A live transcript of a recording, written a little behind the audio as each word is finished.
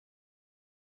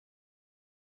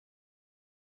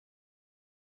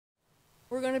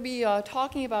We're going to be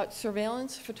talking about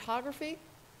surveillance photography.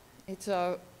 It's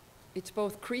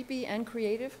both creepy and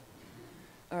creative,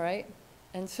 all right?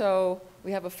 And so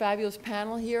we have a fabulous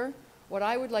panel here. What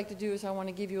I would like to do is I want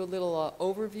to give you a little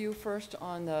overview first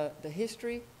on the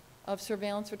history of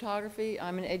surveillance photography.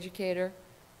 I'm an educator,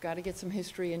 got to get some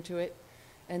history into it.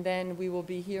 And then we will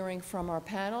be hearing from our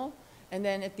panel. And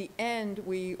then at the end,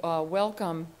 we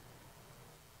welcome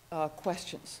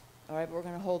questions. All right, but we're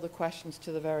going to hold the questions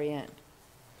to the very end.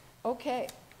 Okay,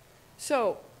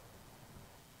 so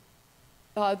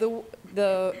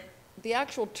the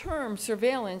actual term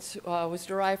surveillance was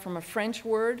derived from a French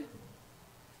word.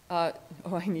 I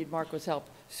need Marco's help.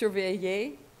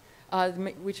 Surveiller,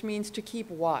 which means to keep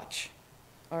watch.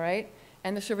 All right,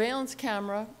 and the surveillance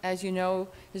camera, as you know,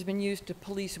 has been used to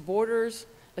police borders,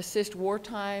 assist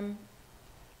wartime,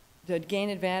 to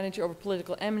gain advantage over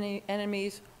political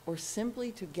enemies, or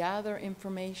simply to gather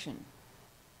information.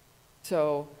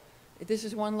 So this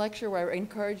is one lecture where I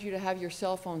encourage you to have your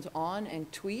cell phones on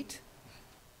and tweet,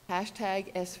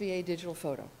 hashtag SVA digital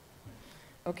photo.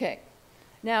 Okay,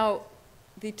 now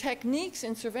the techniques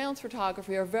in surveillance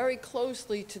photography are very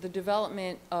closely to the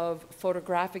development of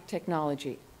photographic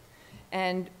technology.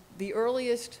 And the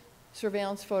earliest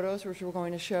surveillance photos, which we're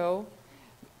going to show,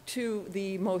 to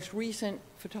the most recent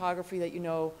photography that you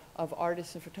know of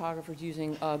artists and photographers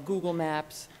using Google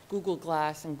Maps, Google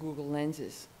Glass, and Google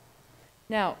lenses.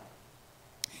 Now,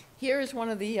 here is one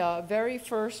of the very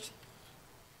first,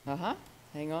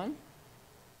 hang on.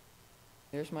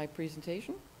 There's my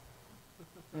presentation.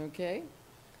 Okay.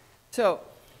 So,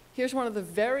 here's one of the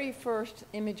very first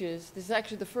images. This is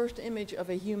actually the first image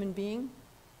of a human being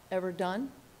ever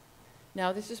done.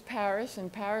 Now, this is Paris,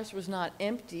 and Paris was not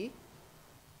empty,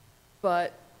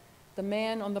 but the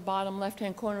man on the bottom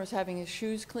left-hand corner was having his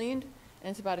shoes cleaned, and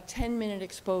it's about a 10-minute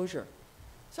exposure.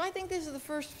 So I think this is the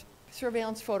first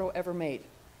surveillance photo ever made,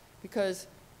 because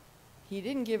he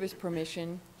didn't give his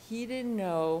permission, he didn't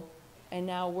know, and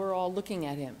now we're all looking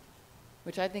at him,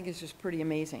 which I think is just pretty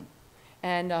amazing.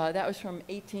 And that was from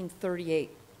 1838.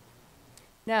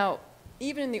 Now,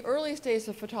 even in the earliest days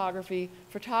of photography,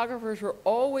 photographers were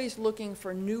always looking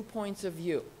for new points of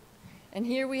view. And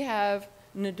here we have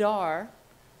Nadar,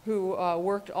 who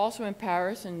worked also in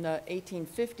Paris in the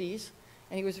 1850s,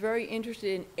 and he was very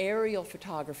interested in aerial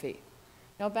photography.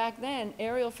 Now back then,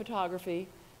 aerial photography,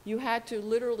 you had to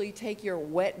literally take your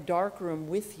wet darkroom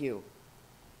with you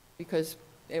because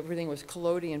everything was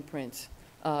collodion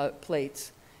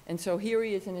plates. And so here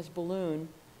he is in his balloon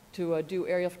to do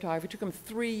aerial photography. It took him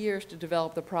 3 years to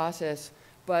develop the process,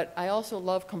 but I also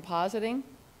love compositing.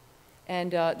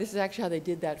 And this is actually how they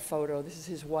did that photo. This is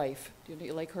his wife. Do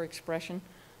you like her expression?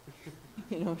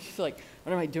 You know, she's like,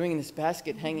 what am I doing in this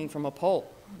basket hanging from a pole?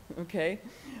 Okay.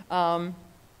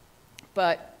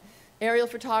 But aerial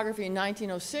photography in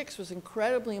 1906 was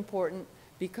incredibly important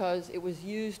because it was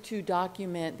used to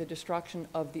document the destruction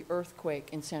of the earthquake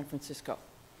in San Francisco.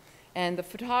 And the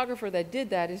photographer that did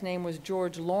that, his name was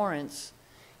George Lawrence.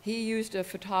 He used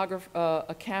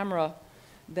a camera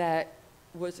that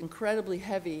was incredibly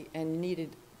heavy and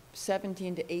needed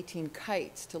 17 to 18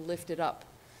 kites to lift it up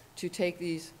to take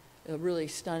these really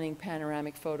stunning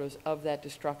panoramic photos of that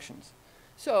destructions.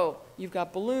 So you've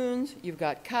got balloons, you've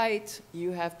got kites,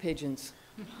 you have pigeons,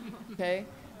 okay?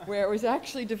 Where it was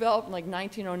actually developed in like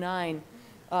 1909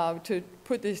 to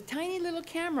put this tiny little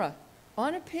camera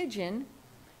on a pigeon,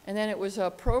 and then it was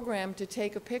programmed to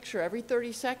take a picture every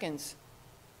 30 seconds,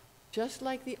 just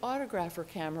like the autographer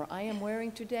camera I am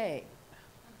wearing today.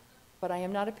 But I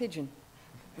am not a pigeon,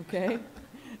 okay?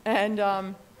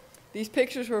 And these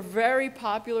pictures were very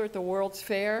popular at the World's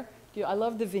Fair. I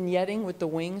love the vignetting with the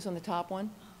wings on the top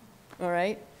one, all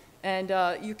right? And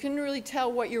you couldn't really tell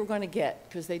what you were going to get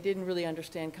because they didn't really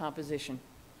understand composition.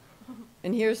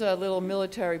 And here's a little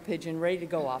military pigeon ready to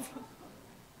go off.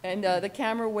 And the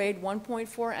camera weighed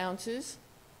 1.4 ounces,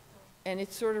 and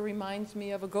it sort of reminds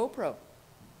me of a GoPro,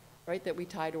 right, that we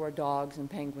tie to our dogs and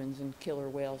penguins and killer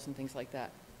whales and things like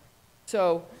that.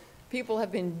 So people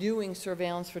have been doing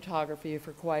surveillance photography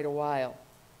for quite a while.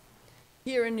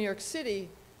 Here in New York City,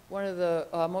 one of the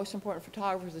most important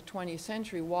photographers of the 20th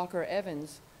century, Walker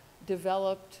Evans,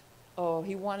 developed,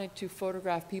 he wanted to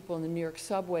photograph people in the New York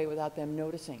subway without them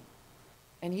noticing.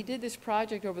 And he did this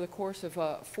project over the course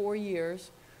of 4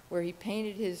 years where he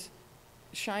painted his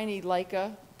shiny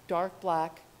Leica dark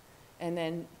black and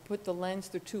then put the lens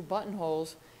through 2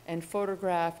 buttonholes and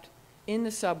photographed in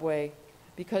the subway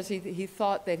because he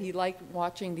thought that he liked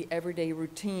watching the everyday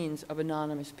routines of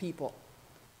anonymous people.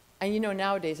 And you know,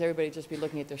 nowadays, everybody would just be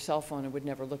looking at their cell phone and would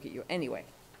never look at you anyway.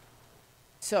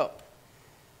 So,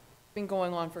 been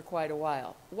going on for quite a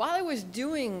while. While I was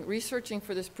researching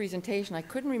for this presentation, I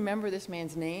couldn't remember this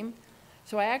man's name,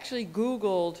 so I actually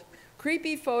Googled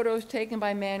creepy photos taken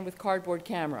by man with cardboard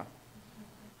camera.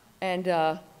 And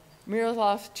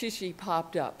Miroslav Tichy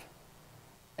popped up.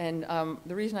 And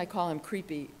the reason I call him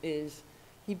creepy is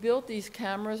he built these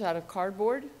cameras out of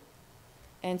cardboard,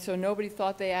 and so nobody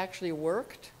thought they actually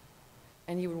worked.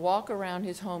 And he would walk around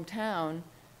his hometown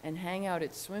and hang out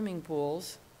at swimming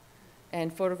pools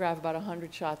and photograph about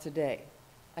 100 shots a day.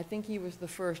 I think he was the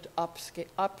first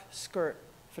upskirt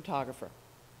photographer,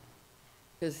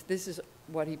 because this is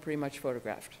what he pretty much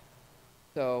photographed.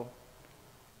 So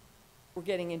we're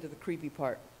getting into the creepy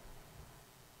part.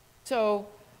 So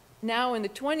now in the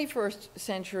 21st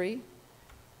century,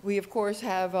 we of course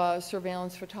have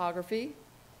surveillance photography,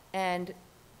 and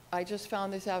I just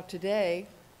found this out today.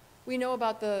 We know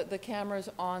about the cameras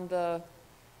on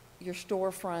your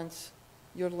storefronts,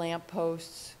 your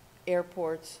lampposts,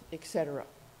 airports, etc.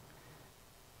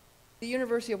 The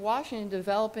University of Washington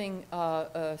developing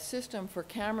a system for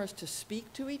cameras to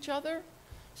speak to each other.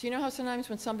 So you know how sometimes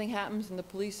when something happens and the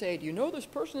police say, "Do you know this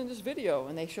person in this video?"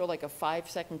 and they show like a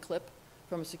 5-second clip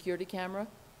from a security camera,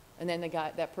 and then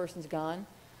that person's gone?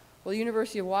 Well, the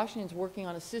University of Washington is working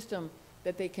on a system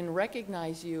that they can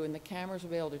recognize you, and the cameras will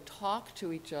be able to talk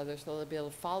to each other, so they'll be able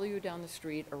to follow you down the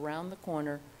street, around the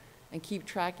corner, and keep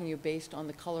tracking you based on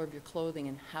the color of your clothing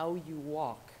and how you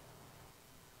walk,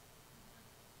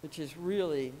 which is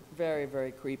really very,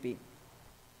 very creepy.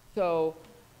 So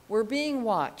we're being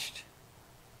watched,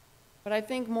 but I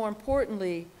think more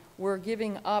importantly, we're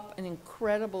giving up an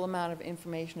incredible amount of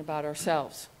information about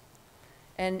ourselves.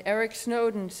 And Eric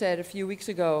Snowden said a few weeks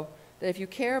ago that if you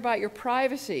care about your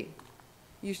privacy,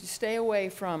 you should stay away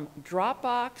from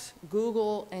Dropbox,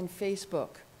 Google, and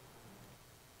Facebook.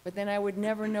 But then I would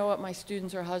never know what my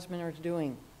students or husband are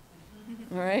doing,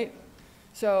 all right?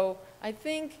 So I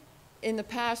think in the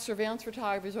past, surveillance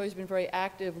photography has always been very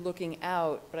active looking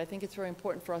out, but I think it's very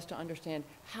important for us to understand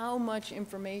how much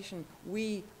information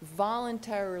we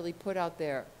voluntarily put out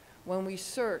there when we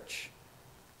search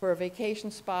for a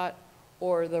vacation spot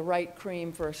or the right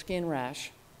cream for a skin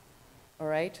rash, all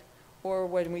right? Or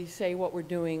when we say what we're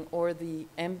doing, or the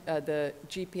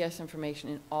GPS information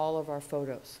in all of our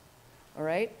photos, all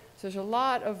right? So there's a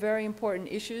lot of very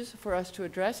important issues for us to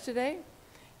address today,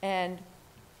 and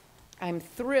I'm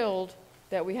thrilled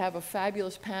that we have a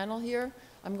fabulous panel here.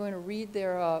 I'm going to read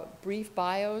their brief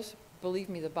bios. Believe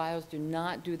me, the bios do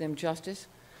not do them justice,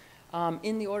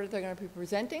 in the order they're going to be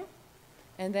presenting,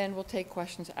 and then we'll take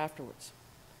questions afterwards.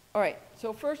 All right,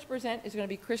 so first to present is going to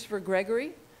be Christopher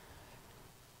Gregory.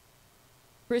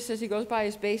 Chris, as he goes by,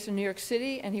 is based in New York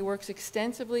City, and he works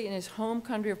extensively in his home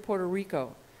country of Puerto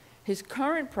Rico. His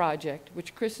current project,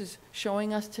 which Chris is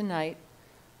showing us tonight,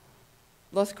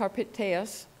 Los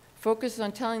Carpeteas, focuses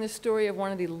on telling the story of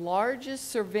one of the largest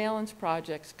surveillance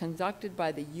projects conducted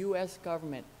by the US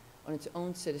government on its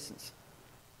own citizens.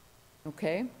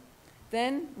 Okay?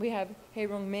 Then we have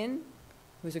Hae-Rung Min,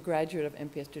 who's a graduate of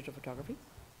MPS Digital Photography.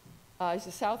 He's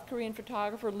a South Korean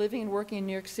photographer living and working in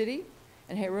New York City.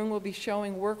 And Hae-Rung will be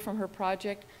showing work from her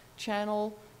project,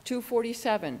 Channel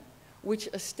 247, which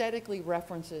aesthetically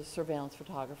references surveillance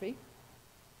photography.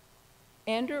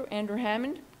 Andrew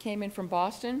Hammond came in from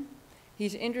Boston.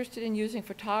 He's interested in using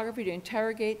photography to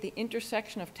interrogate the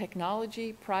intersection of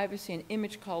technology, privacy, and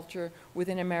image culture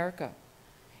within America.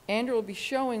 Andrew will be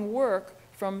showing work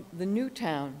from the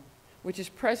Newtown, which is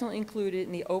presently included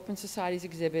in the Open Society's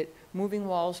exhibit, Moving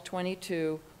Walls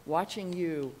 22, Watching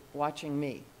You, Watching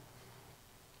Me.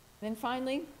 Then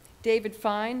finally, David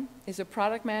Fine is a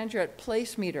product manager at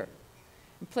PlaceMeter.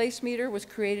 And PlaceMeter was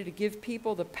created to give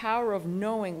people the power of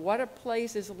knowing what a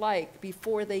place is like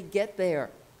before they get there,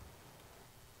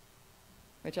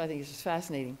 which I think is just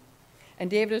fascinating. And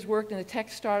David has worked in the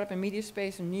tech startup and media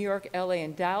space in New York, LA,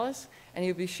 and Dallas, and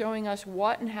he'll be showing us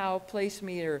what and how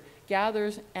PlaceMeter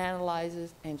gathers,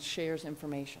 analyzes, and shares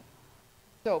information.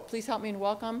 So please help me in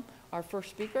welcome our first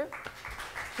speaker,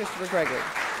 Christopher Gregory.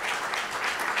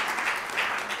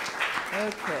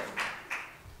 Okay,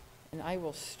 and I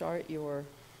will start your,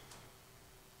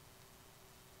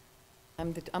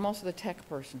 I'm also the tech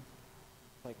person.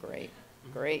 Like, great,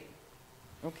 great.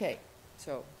 Okay,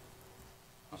 so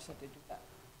you just have to do that.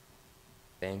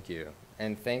 Thank you,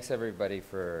 and thanks everybody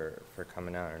for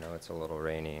coming out. I know it's a little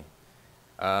rainy.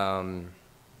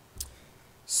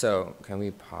 So can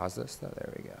we pause this though?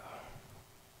 There we go.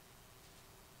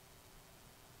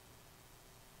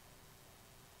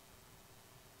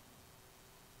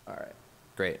 All right,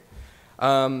 great.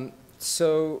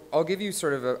 So I'll give you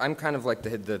sort of I'm kind of like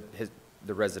the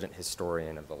resident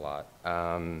historian of the lot.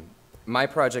 my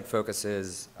project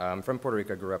focuses, from Puerto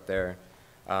Rico, grew up there,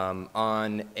 on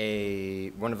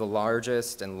one of the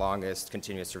largest and longest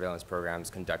continuous surveillance programs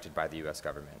conducted by the US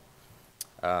government.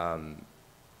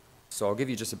 So I'll give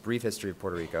you just a brief history of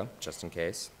Puerto Rico, just in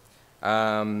case.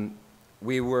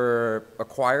 We were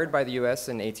acquired by the US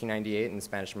in 1898 in the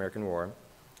Spanish-American War.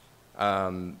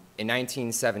 In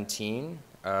 1917,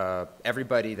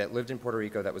 everybody that lived in Puerto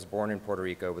Rico, that was born in Puerto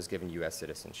Rico, was given US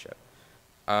citizenship.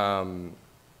 And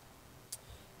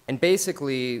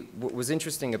basically, what was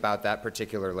interesting about that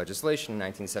particular legislation in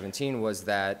 1917 was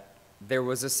that there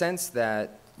was a sense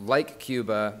that, like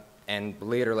Cuba and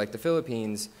later like the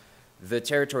Philippines, the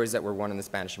territories that were won in the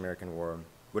Spanish-American War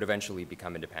would eventually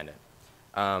become independent.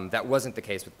 That wasn't the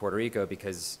case with Puerto Rico,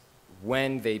 because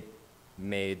when they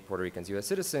made Puerto Ricans US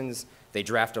citizens, they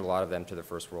drafted a lot of them to the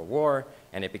First World War,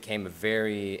 and it became a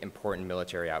very important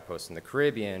military outpost in the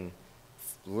Caribbean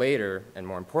later, and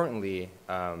more importantly,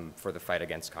 for the fight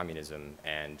against communism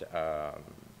and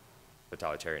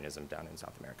totalitarianism down in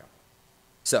South America.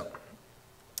 So,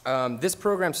 this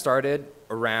program started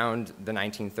around the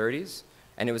 1930s,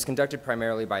 and it was conducted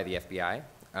primarily by the FBI,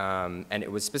 and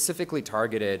it was specifically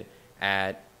targeted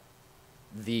at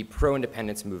the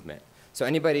pro-independence movement. So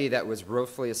anybody that was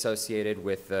roughly associated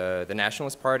with the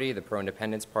Nationalist Party, the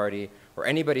Pro-Independence Party, or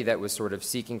anybody that was sort of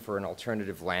seeking for an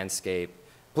alternative landscape,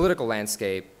 political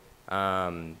landscape,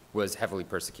 was heavily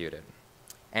persecuted.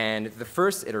 And the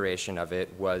first iteration of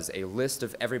it was a list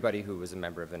of everybody who was a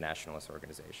member of the nationalist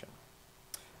organization.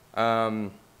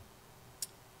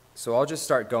 So I'll just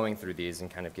start going through these and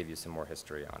kind of give you some more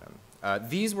history on them.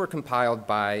 These were compiled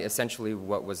by essentially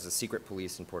what was the secret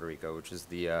police in Puerto Rico, which is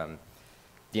the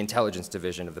intelligence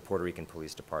division of the Puerto Rican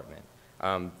Police Department.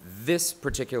 This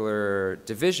particular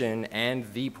division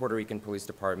and the Puerto Rican Police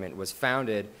Department was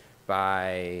founded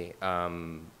by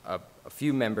a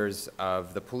few members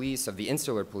of the police, of the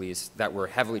insular police, that were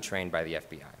heavily trained by the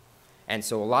FBI. And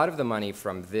so a lot of the money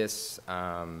from this,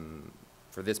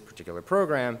 for this particular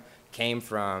program came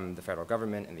from the federal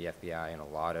government and the FBI, and a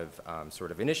lot of sort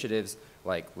of initiatives,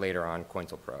 like later on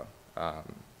COINTELPRO.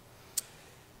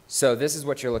 So this is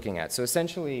what you're looking at. So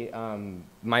essentially,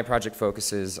 my project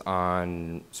focuses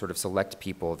on sort of select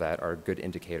people that are a good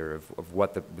indicator of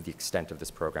what the extent of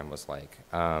this program was like.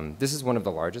 This is one of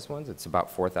the largest ones. It's about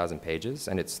 4,000 pages,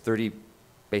 and it's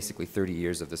basically 30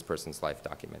 years of this person's life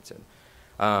documented.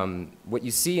 What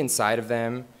you see inside of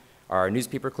them are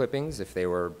newspaper clippings, if they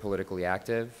were politically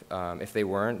active. If they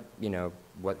weren't, you know,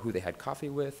 who they had coffee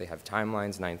with. They have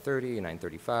timelines, 9:30,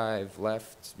 9:35,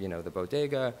 left, you know, the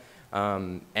bodega.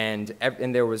 And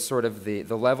there was sort of the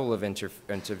level of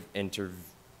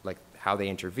like how they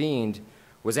intervened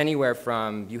was anywhere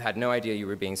from you had no idea you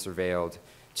were being surveilled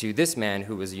to this man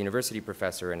who was a university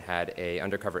professor and had an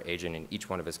undercover agent in each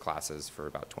one of his classes for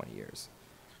about 20 years.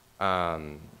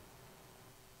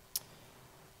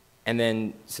 And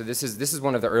then, so this is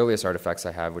one of the earliest artifacts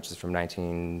I have, which is from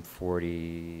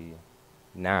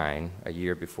 1949, a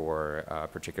year before a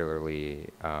particularly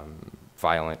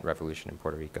violent revolution in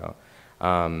Puerto Rico.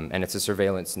 And it's a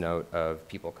surveillance note of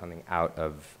people coming out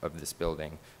of this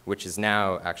building, which is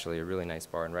now actually a really nice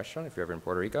bar and restaurant if you're ever in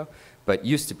Puerto Rico, but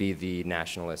used to be the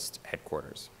nationalist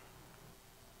headquarters.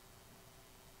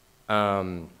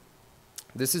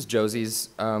 This is Josie's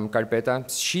carpeta.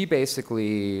 She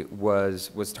basically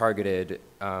was targeted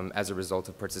as a result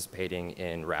of participating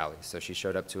in rallies. So she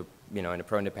showed up to, you know, in a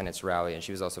pro-independence rally, and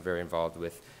she was also very involved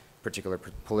with particular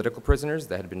political prisoners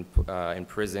that had been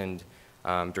imprisoned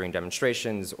during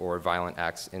demonstrations or violent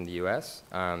acts in the US.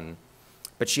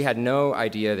 But she had no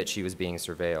idea that she was being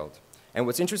surveilled. And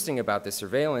what's interesting about this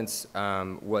surveillance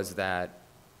was that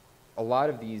a lot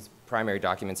of these primary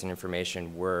documents and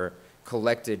information were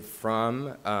collected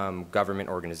from government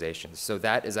organizations. So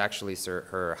that is actually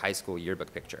her high school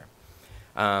yearbook picture.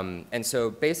 And so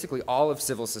basically all of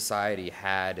civil society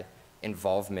had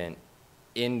involvement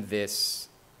in this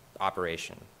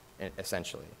operation,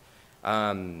 essentially.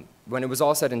 When it was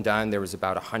all said and done, there was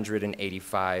about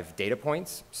 185 data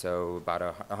points, so about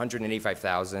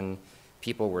 185,000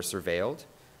 people were surveilled,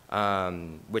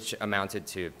 which amounted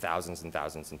to thousands and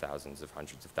thousands and thousands of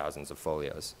hundreds of thousands of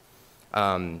folios.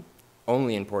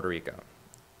 Only in Puerto Rico.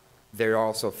 There are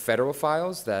also federal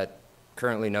files that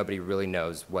currently nobody really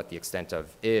knows what the extent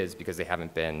of is because they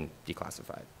haven't been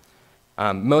declassified.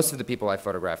 Most of the people I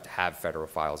photographed have federal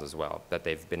files as well that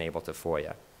they've been able to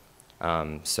FOIA.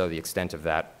 So the extent of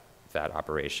that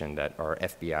operation that are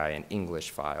FBI and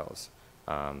English files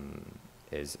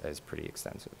is pretty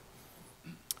extensive.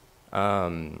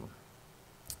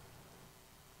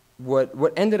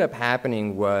 what ended up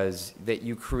happening was that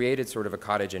you created sort of a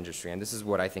cottage industry, and this is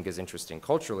what I think is interesting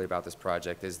culturally about this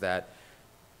project, is that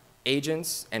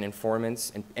agents and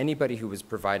informants and anybody who was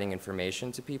providing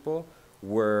information to people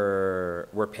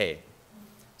were paid.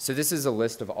 So this is a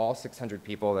list of all 600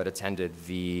 people that attended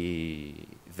the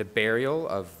burial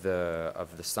of the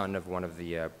son of one of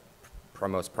the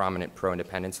most prominent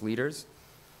pro-independence leaders.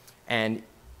 And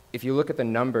if you look at the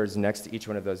numbers next to each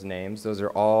one of those names, those are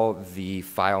all the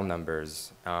file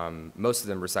numbers. Most of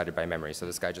them recited by memory. So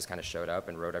this guy just kind of showed up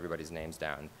and wrote everybody's names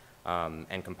down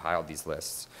and compiled these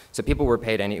lists. So people were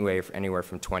paid anywhere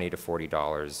from $20 to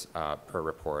 $40 per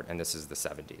report, and this is the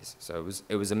 70s. So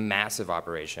it was a massive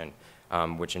operation,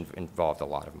 which involved a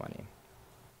lot of money.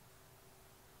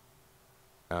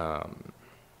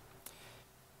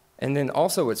 And then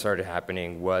also what started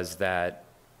happening was that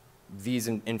these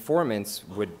informants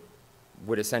would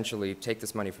essentially take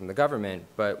this money from the government,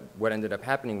 but what ended up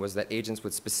happening was that agents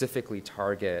would specifically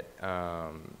target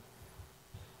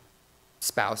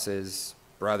spouses,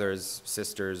 brothers,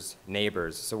 sisters,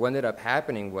 neighbors. So what ended up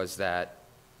happening was that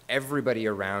everybody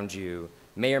around you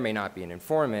may or may not be an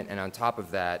informant, and on top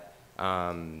of that,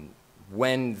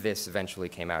 when this eventually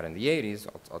came out in the 80s,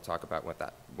 I'll talk about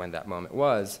when that moment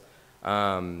was,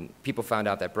 people found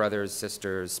out that brothers,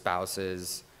 sisters,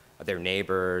 spouses, their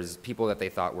neighbors, people that they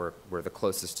thought were the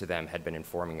closest to them had been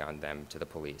informing on them to the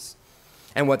police.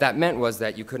 And what that meant was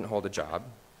that you couldn't hold a job.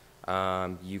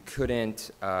 You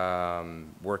couldn't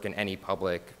work in any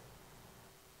public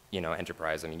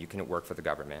enterprise. I mean, you couldn't work for the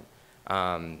government.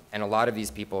 And a lot of these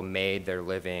people made their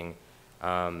living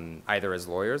either as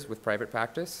lawyers with private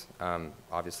practice,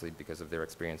 obviously because of their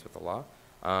experience with the law,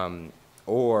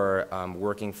 or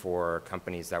working for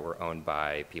companies that were owned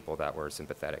by people that were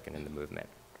sympathetic and in the movement.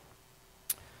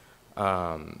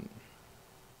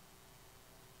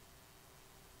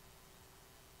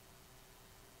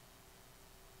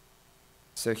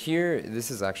 So here,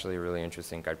 this is actually a really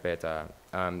interesting carpeta.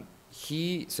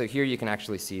 So here you can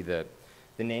actually see the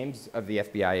names of the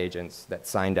FBI agents that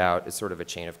signed out as sort of a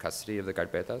chain of custody of the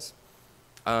carpetas.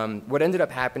 What ended up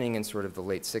happening in sort of the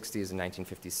late 60s and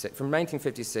 1956, from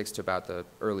 1956 to about the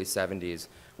early 70s,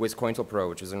 was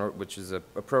COINTELPRO, which is a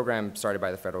program started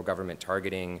by the federal government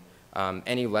targeting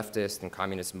any leftist and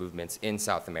communist movements in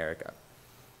South America.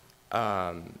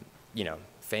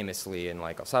 Famously in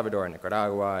like El Salvador and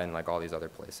Nicaragua and like all these other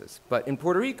places. But in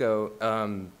Puerto Rico,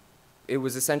 it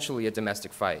was essentially a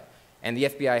domestic fight. And the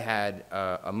FBI had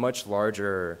a much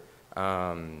larger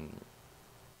kind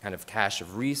of cache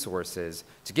of resources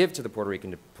to give to the Puerto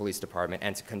Rican Police Department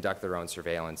and to conduct their own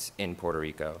surveillance in Puerto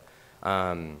Rico.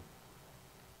 And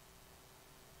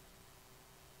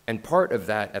part of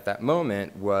that at that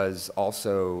moment was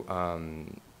also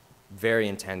very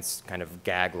intense kind of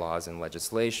gag laws and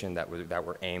legislation that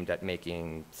were aimed at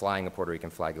making flying a Puerto Rican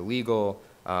flag illegal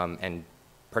and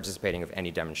participating of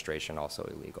any demonstration also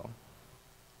illegal.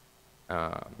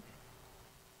 I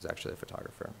was actually a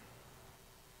photographer.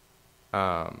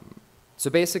 So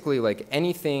basically, like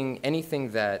anything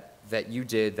that you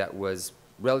did that was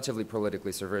relatively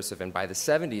politically subversive, and by the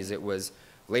 70s it was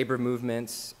labor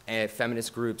movements,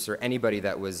 feminist groups, or anybody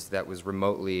that was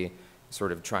remotely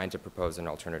sort of trying to propose an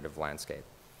alternative landscape.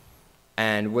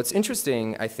 And what's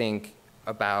interesting, I think,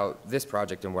 about this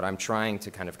project and what I'm trying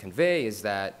to kind of convey is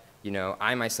that,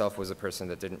 I myself was a person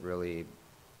that didn't really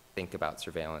think about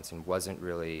surveillance and wasn't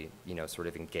really, sort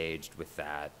of engaged with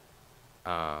that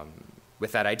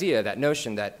idea, that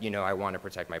notion that, I want to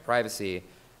protect my privacy,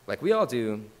 like we all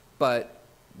do. But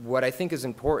what I think is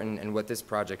important and what this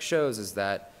project shows is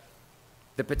that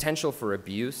the potential for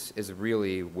abuse is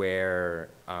really where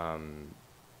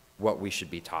what we should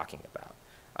be talking about.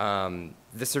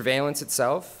 The surveillance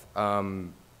itself,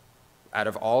 out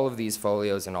of all of these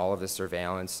folios and all of this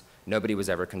surveillance, nobody was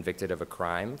ever convicted of a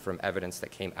crime from evidence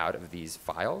that came out of these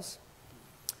files.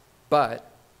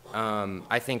 But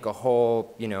I think a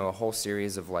whole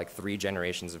series of like 3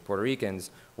 generations of Puerto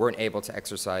Ricans weren't able to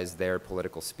exercise their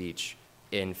political speech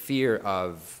in fear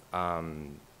of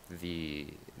the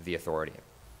authority.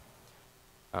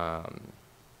 And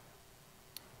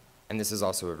this is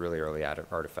also a really early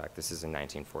artifact. This is in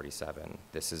 1947.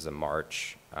 This is a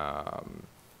march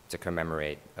to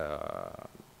commemorate a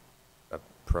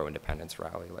pro-independence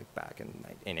rally like back in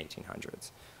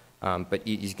 1800s. But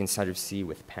you can sort of see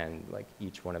with pen like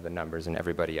each one of the numbers and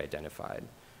everybody identified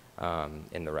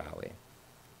in the rally.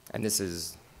 And this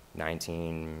is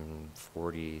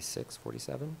 1946,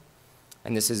 47.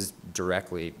 And this is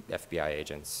directly FBI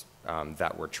agents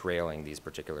that were trailing these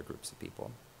particular groups of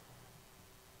people.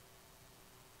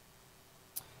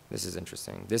 This is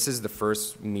interesting. This is the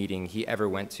first meeting he ever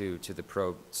went to the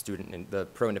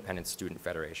pro-independence student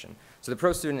federation. So the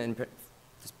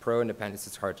pro-independence,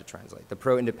 it's hard to translate. The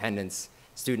pro-independence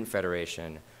student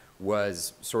federation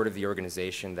was sort of the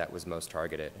organization that was most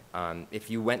targeted. If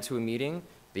you went to a meeting,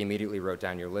 they immediately wrote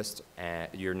down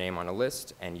your name on a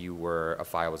list, and a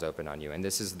file was opened on you. And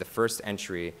this is the first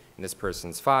entry in this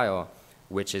person's file,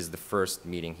 which is the first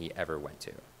meeting he ever went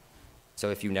to. So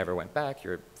if you never went back,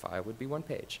 your file would be 1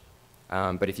 page.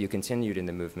 But if you continued in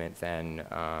the movement, then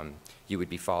you would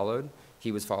be followed.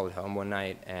 He was followed home one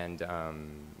night, and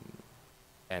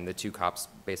the 2 cops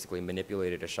basically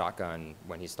manipulated a shotgun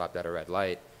when he stopped at a red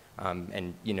light.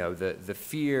 And you know, the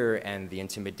fear and the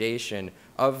intimidation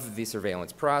of the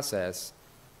surveillance process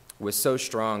was so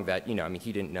strong that, you know, I mean,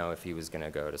 he didn't know if he was going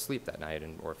to go to sleep that night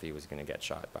or if he was going to get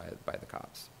shot by the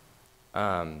cops.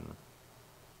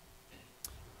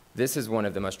 This is one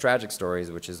of the most tragic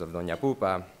stories, which is of Doña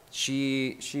Pupa.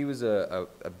 She was a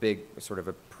big, sort of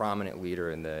a prominent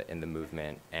leader in the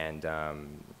movement, and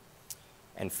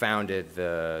founded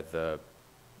the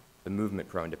movement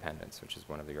Pro-Independence, which is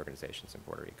one of the organizations in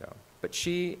Puerto Rico. But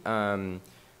she owned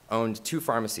 2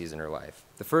 pharmacies in her life.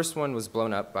 The first one was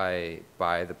blown up by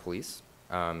the police,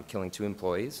 killing 2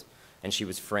 employees, and she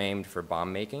was framed for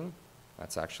bomb making.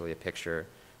 That's actually a picture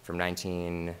from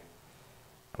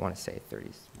I want to say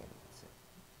 30s.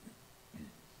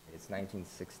 It's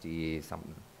 1960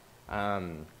 something.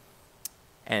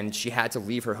 And she had to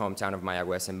leave her hometown of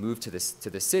Mayagüez and move to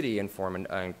the city and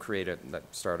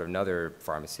start another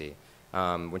pharmacy.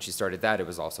 When she started that, it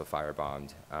was also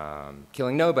firebombed,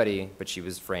 killing nobody, but she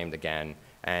was framed again.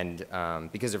 And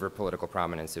because of her political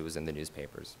prominence, it was in the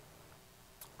newspapers.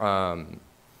 And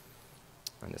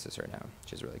this is her now.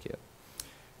 She's really cute.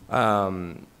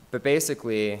 But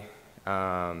basically,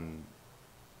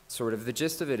 sort of the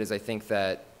gist of it is, I think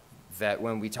that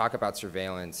when we talk about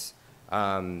surveillance,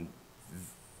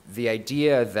 the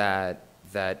idea that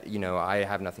you know, I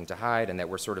have nothing to hide and that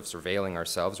we're sort of surveilling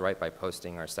ourselves, right, by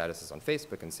posting our statuses on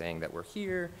Facebook and saying that we're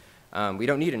here, we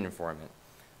don't need an informant.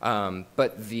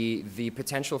 But the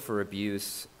potential for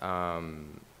abuse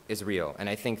is real, and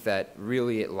I think that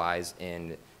really it lies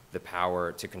in the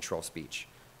power to control speech.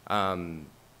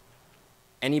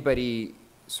 Anybody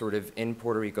sort of in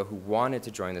Puerto Rico who wanted to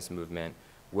join this movement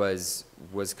was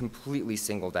completely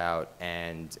singled out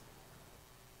and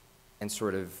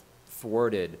sort of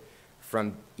thwarted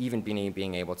from even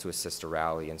being able to assist a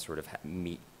rally and sort of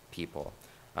meet people.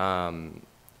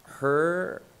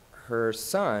 Her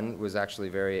son was actually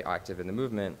very active in the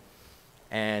movement,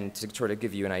 and to sort of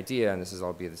give you an idea, and this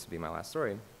will be my last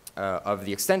story, of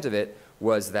the extent of it,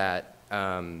 was that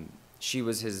she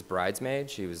was his bridesmaid.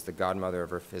 She was the godmother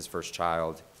of his first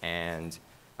child, and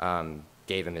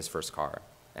gave him his first car.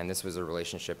 And this was a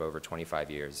relationship over 25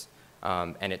 years.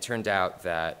 And it turned out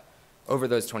that over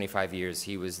those 25 years,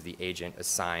 he was the agent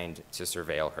assigned to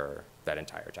surveil her that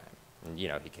entire time. And, you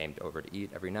know, he came over to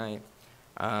eat every night.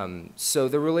 So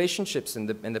the relationships and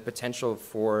the potential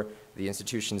for the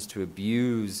institutions to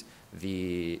abuse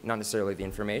not necessarily the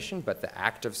information, but the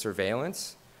act of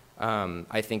surveillance,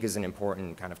 I think is an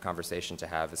important kind of conversation to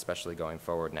have, especially going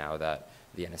forward now that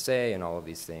the NSA and all of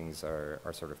these things are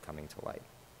sort of coming to light.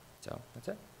 So that's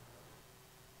it.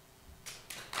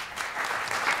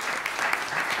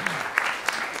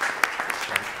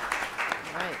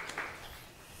 All right.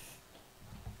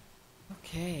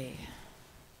 Okay.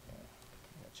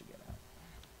 Let you get out.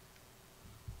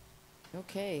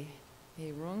 Okay.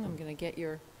 Hey, Rung, I'm going to get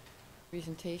your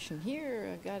presentation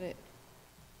here. I got it.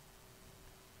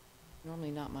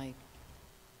 Normally not my.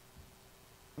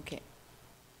 Okay.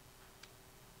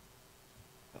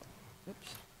 Oh,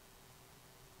 oops.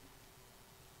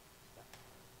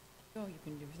 Oh, you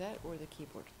can do that or the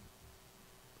keyboard.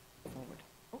 Forward.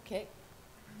 Okay.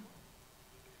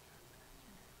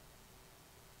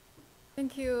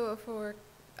 Thank you for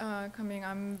coming.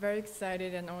 I'm very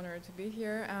excited and honored to be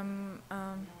here.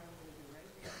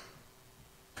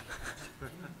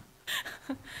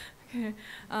 Okay.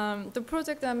 The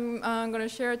project I'm going to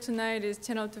share tonight is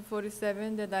Channel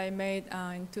 247 that I made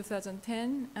in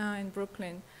 2010 in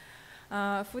Brooklyn.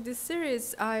 For this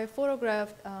series, I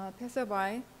photographed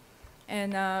passerby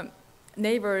and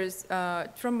neighbors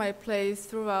from my place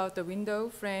throughout the window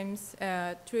frames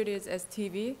treated as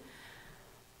TV.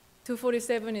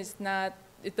 247 is not,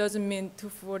 it doesn't mean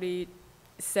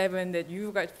 247 that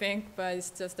you guys think, but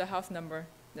it's just the house number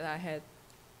that I had.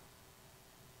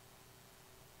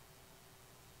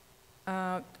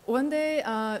 One day,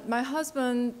 my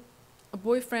husband, a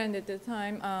boyfriend at the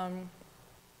time,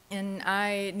 and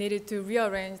I needed to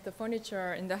rearrange the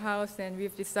furniture in the house, and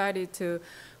we've decided to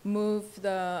move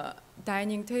the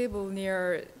dining table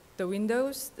near the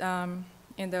windows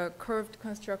in the curved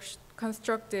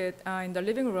constructed in the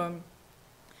living room.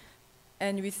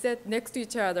 And we sat next to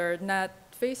each other, not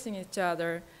facing each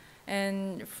other.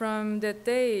 And from that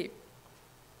day,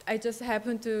 I just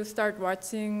happened to start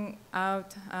watching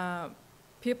out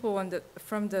people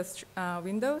from the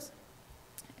windows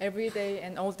every day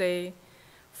and all day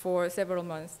for several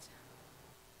months.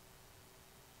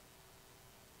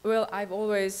 Well, I've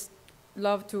always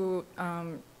loved to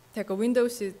take a window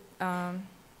seat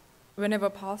whenever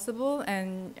possible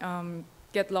and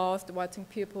get lost watching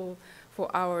people for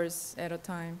hours at a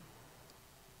time.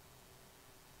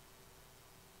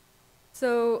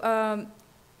 So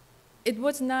it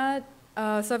was not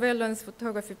a surveillance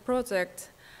photography project,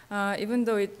 even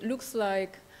though it looks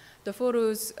like the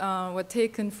photos were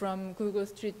taken from Google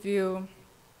Street View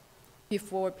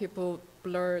before people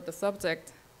blur the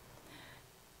subject.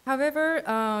 However,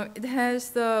 it has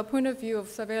the point of view of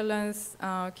surveillance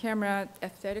camera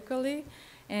aesthetically,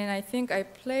 and I think I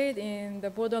played in the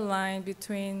borderline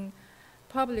between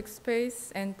public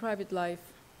space and private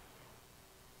life.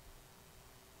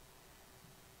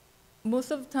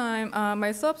 Most of the time,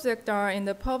 my subjects are in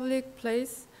the public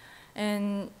place,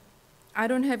 and I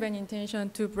don't have any intention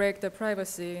to break the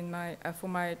privacy in for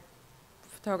my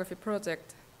photography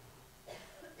project.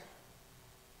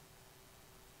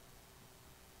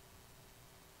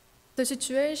 The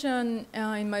situation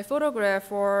in my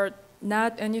photograph were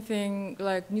not anything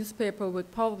like newspaper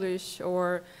would publish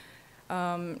or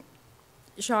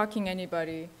shocking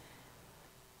anybody.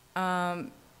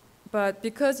 But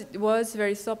because it was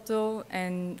very subtle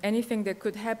and anything that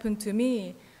could happen to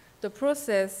me, the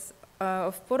process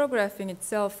of photographing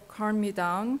itself calmed me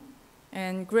down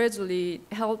and gradually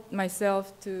helped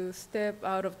myself to step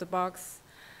out of the box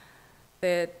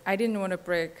that I didn't want to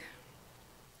break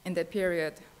in that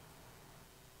period.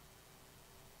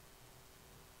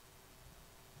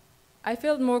 I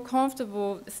felt more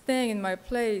comfortable staying in my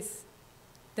place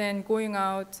than going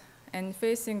out and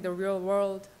facing the real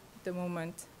world at the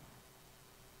moment.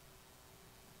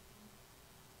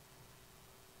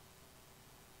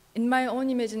 In my own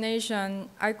imagination,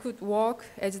 I could walk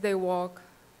as they walk.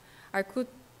 I could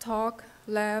talk,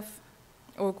 laugh,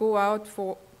 or go out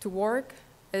to work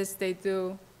as they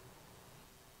do.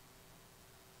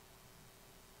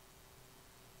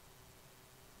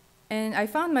 And I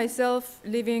found myself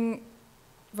living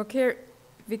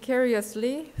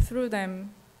vicariously through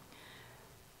them,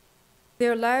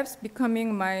 their lives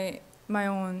becoming my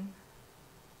own.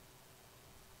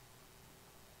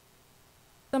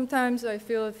 Sometimes I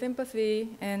feel sympathy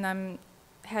and I'm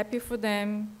happy for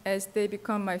them as they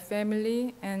become my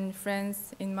family and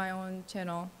friends in my own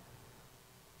channel.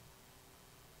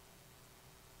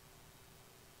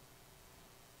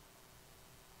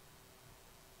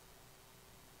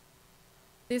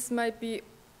 This might be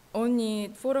only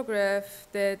photograph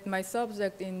that my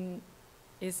subject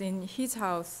is in his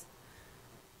house.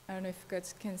 I don't know if you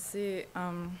guys can see.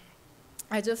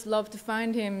 I just love to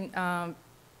find him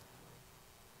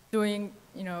doing,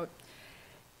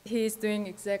 he's doing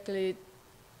exactly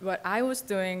what I was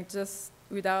doing, just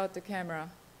without the camera.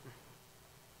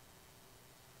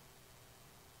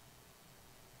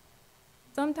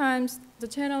 Sometimes the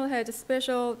channel had a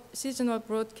special seasonal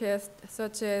broadcast,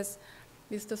 such as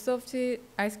Mr. Softy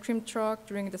ice cream truck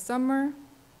during the summer,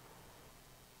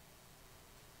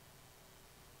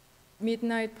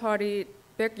 midnight party,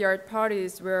 backyard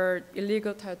parties where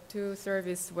illegal tattoo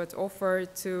service was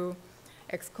offered to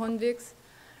ex-convicts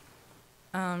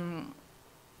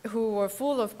who were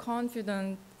full of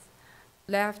confidence,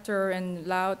 laughter, and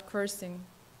loud cursing.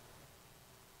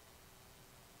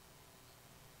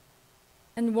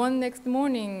 And one next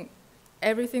morning,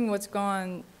 everything was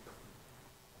gone,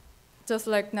 just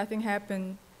like nothing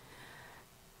happened.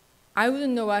 I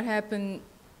wouldn't know what happened.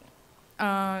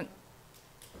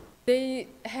 They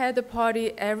had a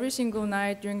party every single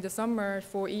night during the summer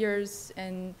for years,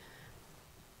 and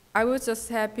I was just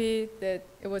happy that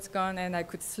it was gone and I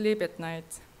could sleep at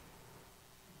night.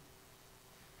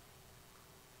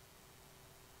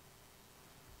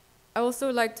 I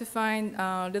also like to find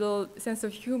a little sense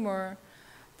of humor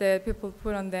that people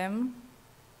put on them,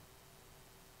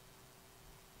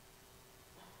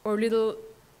 or little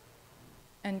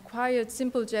and quiet,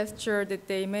 simple gesture that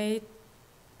they made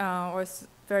was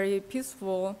very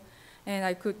peaceful, and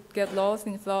I could get lost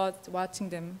in thoughts watching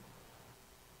them.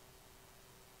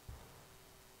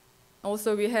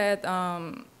 Also, we had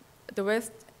the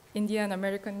West Indian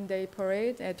American Day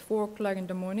Parade at 4 o'clock in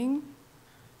the morning.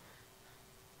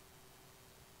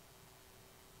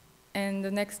 And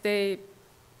the next day,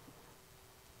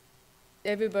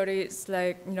 everybody's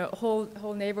like,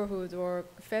 whole neighborhood or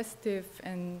festive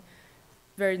and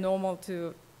very normal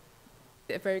to,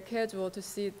 very casual to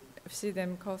see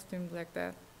them costumed like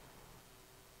that.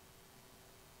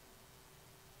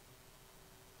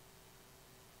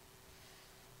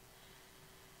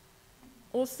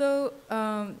 Also,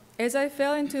 as I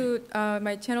fell into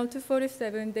my channel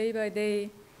 247 day by day,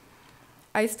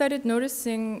 I started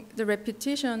noticing the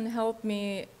repetition helped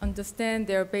me understand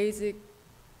their basic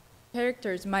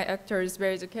characters, my actors'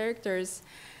 basic characters,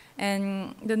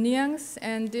 and the nuance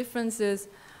and differences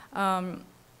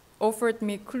offered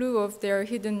me clue of their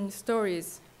hidden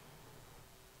stories.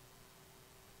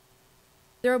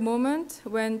 There are moments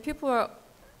when people are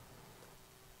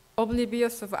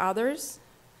oblivious of others,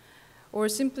 or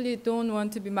simply don't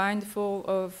want to be mindful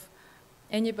of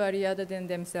anybody other than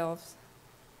themselves.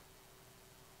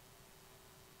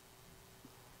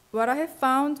 What I have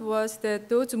found was that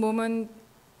those moments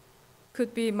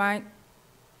could be more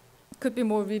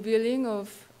revealing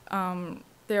of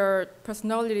their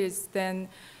personalities than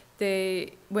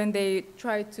when they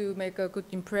try to make a good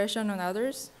impression on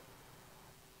others.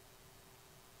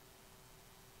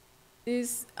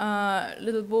 This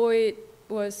little boy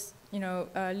was,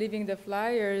 leaving the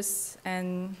flyers,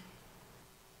 and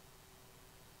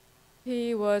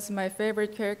he was my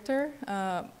favorite character.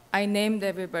 I named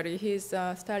everybody. He's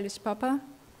Stylish Papa.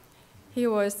 He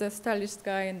was the stylish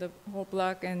guy in the whole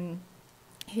block, and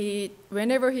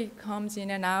whenever he comes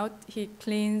in and out, he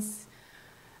cleans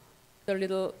the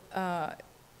little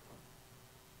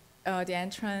the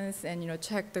entrance and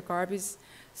check the garbage.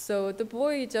 So the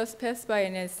boy just passed by,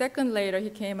 and a second later he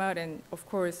came out, and of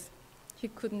course he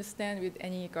couldn't stand with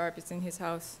any garbage in his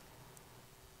house.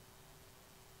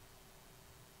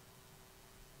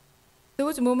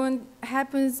 Those moments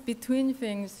happens between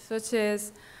things, such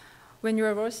as when you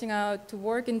are rushing out to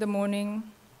work in the morning,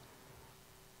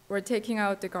 or taking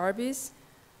out the garbage,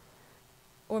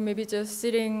 or maybe just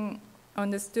sitting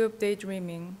on the stoop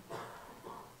daydreaming.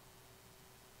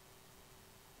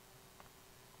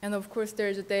 And of course,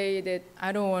 there's a day that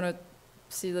I don't want to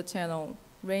see the channel.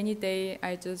 Rainy day,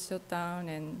 I just shut down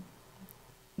and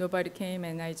nobody came,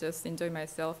 and I just enjoy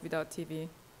myself without TV.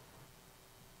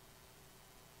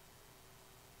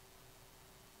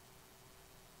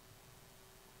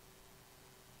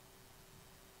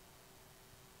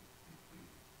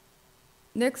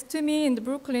 Next to me in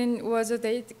Brooklyn was a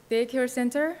daycare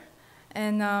center,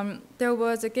 and there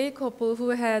was a gay couple who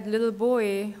had a little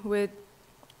boy with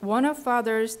one of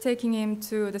fathers taking him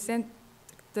to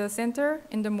the center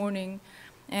in the morning,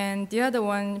 and the other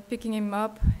one picking him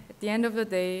up at the end of the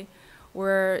day,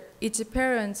 where each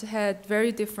parent had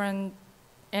very different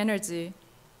energy.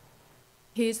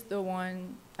 He's the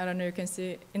one, I don't know, you can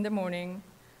see in the morning.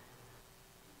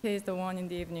 He's the one in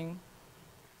the evening.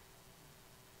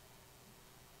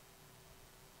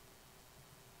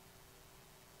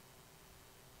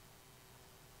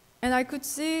 And I could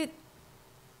see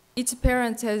each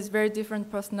parent has very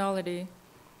different personality.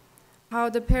 How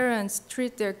the parents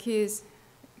treat their kids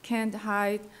can't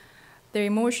hide their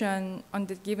emotion on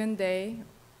the given day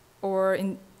or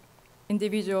in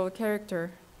individual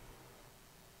character.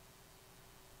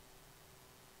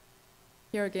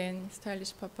 Here again,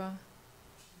 Stylish Papa.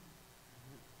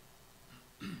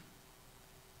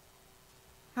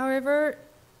 However,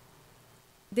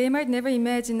 they might never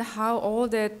imagine how all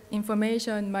that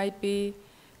information might be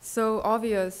so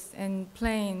obvious and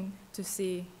plain to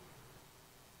see.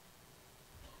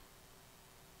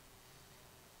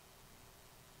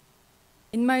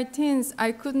 In my teens,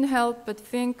 I couldn't help but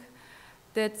think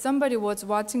that somebody was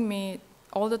watching me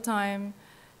all the time,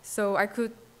 so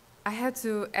I had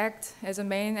to act as a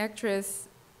main actress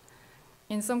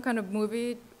in some kind of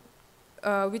movie,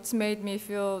 which made me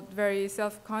feel very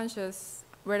self-conscious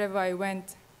wherever I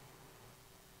went.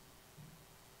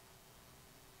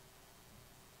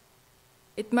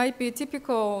 It might be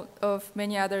typical of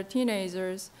many other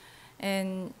teenagers,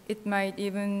 and it might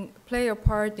even play a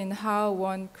part in how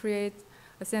one creates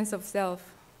a sense of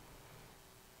self.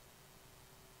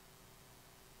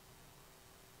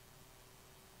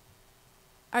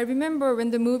 I remember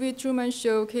when the movie Truman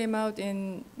Show came out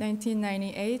in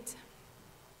 1998.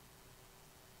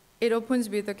 It opens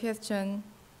with a question: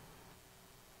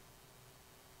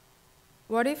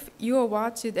 what if you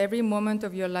watched it every moment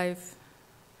of your life?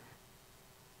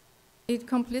 It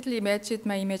completely matched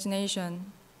my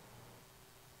imagination.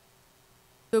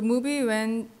 The movie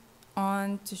went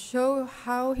on to show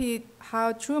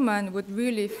how Truman would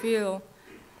really feel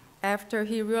after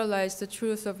he realized the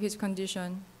truth of his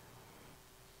condition.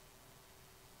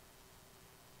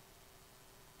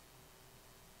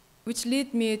 which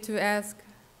lead me to ask,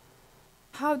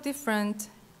 how different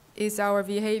is our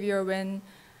behavior when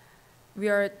we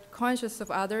are conscious of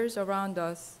others around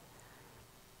us?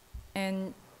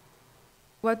 And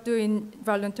what do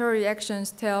involuntary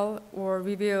actions tell or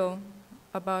reveal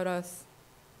about us?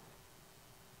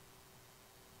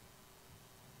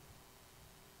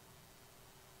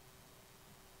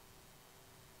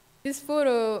 This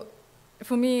photo,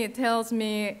 for me, it tells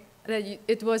me that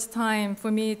it was time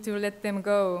for me to let them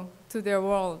go to their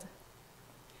world.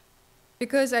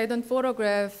 Because I don't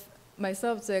photograph my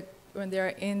subject when they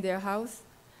are in their house.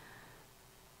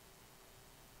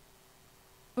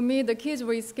 For me, the kids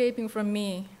were escaping from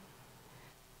me,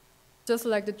 just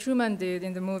like the Truman did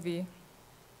in the movie.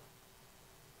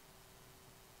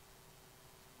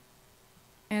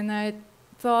 And I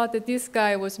thought that this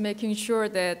guy was making sure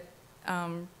to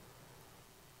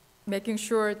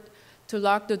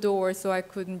lock the door so I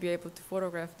couldn't be able to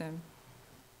photograph them.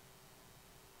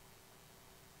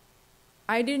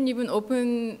 I didn't even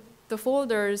open the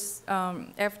folders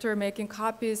after making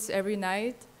copies every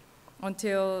night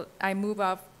until I move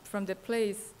up from the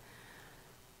place.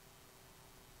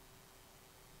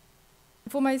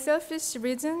 For my selfish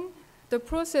reason, the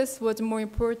process was more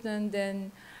important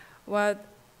than what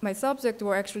my subjects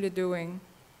were actually doing.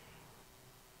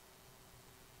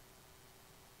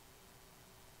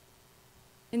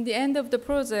 In the end of the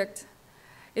project,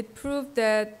 it proved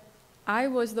that I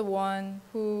was the one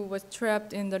who was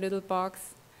trapped in the little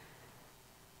box.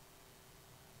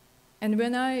 And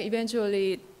when I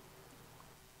eventually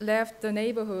left the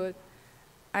neighborhood,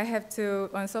 I had to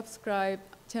unsubscribe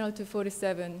channel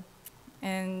 247.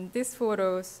 And this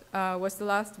photo was the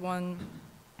last one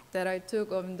that I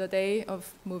took on the day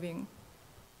of moving.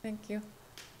 Thank you.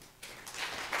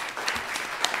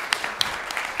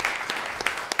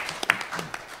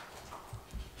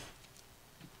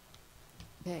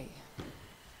 Okay.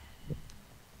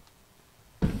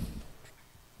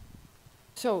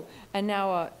 So, and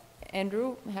now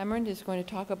Andrew Hammond is going to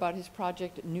talk about his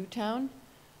project at Newtown. And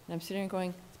I'm sitting there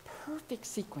going, perfect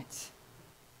sequence.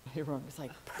 Everyone was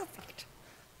like, perfect.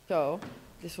 So,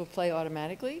 this will play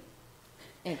automatically.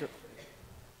 Andrew.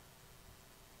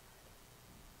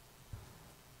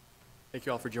 Thank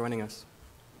you all for joining us.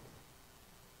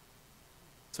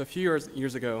 So a few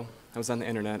years ago, I was on the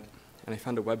internet, and I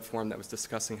found a web forum that was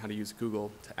discussing how to use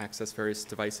Google to access various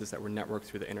devices that were networked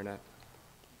through the internet.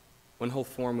 One whole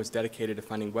forum was dedicated to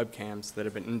finding webcams that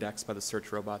had been indexed by the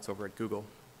search robots over at Google.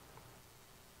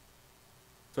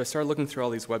 So I started looking through all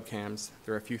these webcams.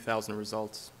 There are a few thousand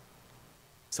results.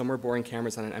 Some were boring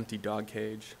cameras on an empty dog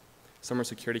cage. Some were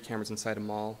security cameras inside a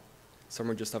mall. Some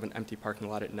were just of an empty parking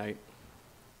lot at night.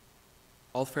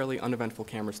 All fairly uneventful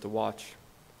cameras to watch,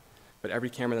 but every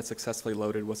camera that successfully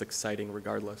loaded was exciting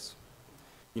regardless.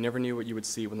 You never knew what you would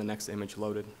see when the next image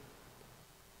loaded.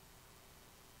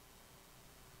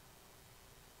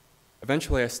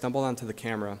 Eventually, I stumbled onto the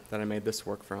camera that I made this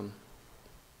work from.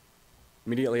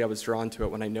 Immediately, I was drawn to it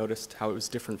when I noticed how it was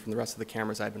different from the rest of the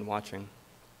cameras I'd been watching.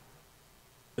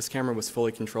 This camera was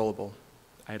fully controllable.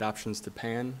 I had options to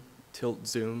pan, tilt,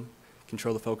 zoom,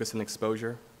 control the focus and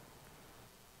exposure.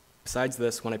 Besides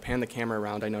this, when I panned the camera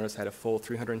around, I noticed I had a full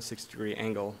 360-degree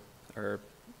angle, or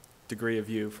degree of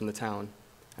view from the town,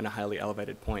 and a highly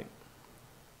elevated point.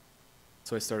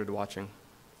 So I started watching.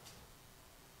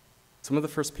 Some of the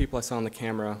first people I saw on the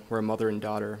camera were a mother and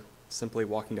daughter, simply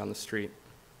walking down the street.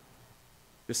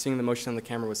 Just seeing the motion on the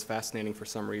camera was fascinating for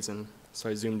some reason, so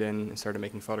I zoomed in and started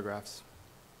making photographs.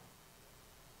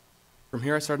 From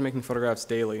here, I started making photographs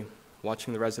daily,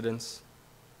 watching the residents,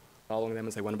 following them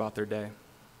as they went about their day.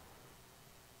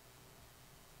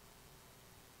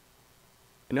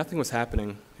 And nothing was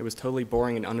happening. It was totally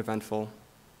boring and uneventful.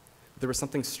 But there was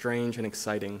something strange and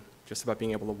exciting just about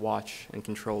being able to watch and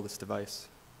control this device.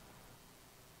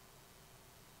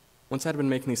 Once I'd been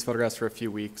making these photographs for a few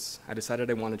weeks, I decided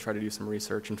I wanted to try to do some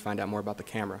research and find out more about the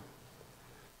camera.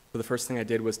 So the first thing I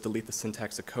did was delete the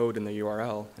syntax of code in the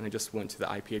URL, and I just went to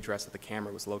the IP address that the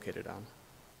camera was located on.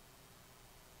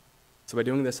 So by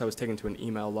doing this, I was taken to an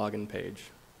email login page.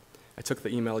 I took the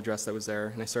email address that was there,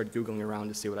 and I started Googling around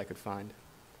to see what I could find.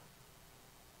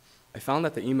 I found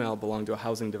that the email belonged to a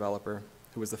housing developer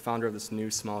who was the founder of this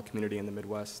new small community in the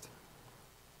Midwest.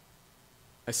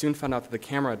 I soon found out that the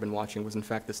camera I'd been watching was in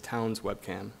fact this town's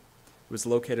webcam. It was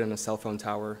located on a cell phone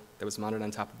tower that was mounted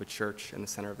on top of a church in the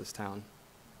center of this town.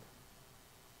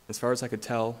 As far as I could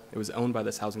tell, it was owned by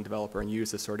this housing developer and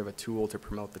used as sort of a tool to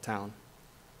promote the town.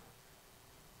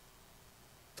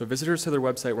 So visitors to their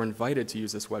website were invited to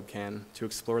use this webcam to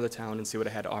explore the town and see what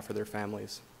it had to offer their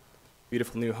families.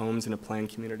 Beautiful new homes in a planned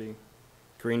community,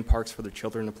 green parks for their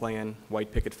children to play in,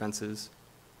 white picket fences,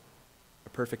 a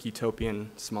perfect utopian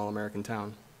small American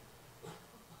town.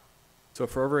 So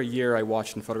for over a year, I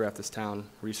watched and photographed this town,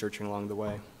 researching along the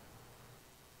way.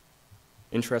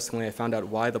 Interestingly, I found out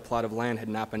why the plot of land had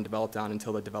not been developed on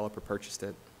until the developer purchased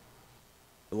it.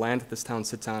 The land that this town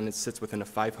sits on sits within a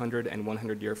 500 and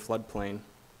 100-year floodplain,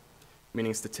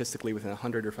 meaning statistically within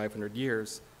 100 or 500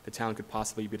 years, the town could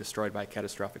possibly be destroyed by a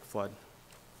catastrophic flood.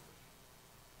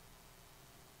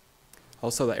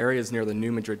 Also, the area is near the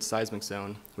New Madrid seismic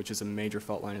zone, which is a major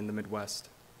fault line in the Midwest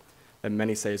that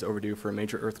many say is overdue for a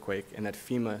major earthquake and that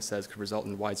FEMA says could result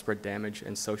in widespread damage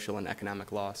and social and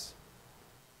economic loss.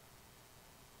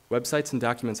 Websites and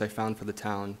documents I found for the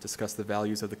town discuss the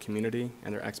values of the community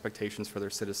and their expectations for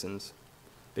their citizens.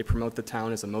 They promote the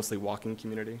town as a mostly walking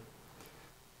community.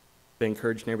 They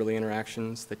encourage neighborly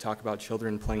interactions. They talk about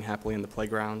children playing happily in the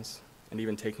playgrounds and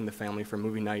even taking the family for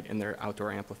movie night in their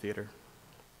outdoor amphitheater.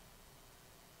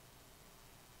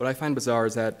 What I find bizarre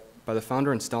is that by the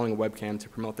founder installing a webcam to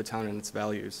promote the town and its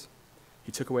values,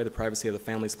 he took away the privacy of the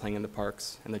families playing in the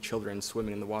parks and the children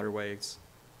swimming in the waterways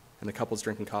and the couples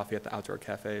drinking coffee at the outdoor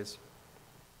cafes.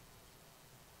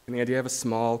 Can the idea of a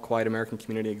small, quiet American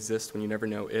community exist when you never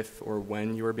know if or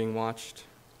when you are being watched,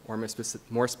 or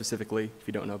more specifically, if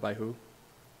you don't know by who?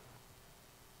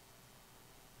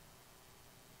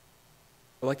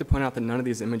 I'd like to point out that none of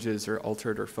these images are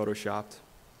altered or photoshopped.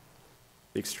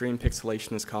 The extreme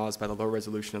pixelation is caused by the low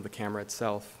resolution of the camera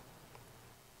itself.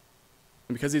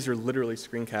 And because these are literally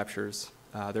screen captures,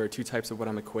 there are two types of what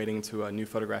I'm equating to a new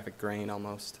photographic grain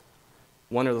almost.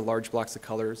 One are the large blocks of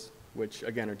colors, which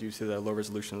again are due to the low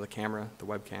resolution of the camera, the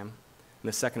webcam. And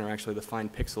the second are actually the fine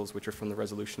pixels, which are from the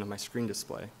resolution of my screen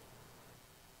display.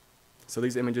 So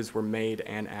these images were made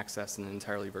and accessed in an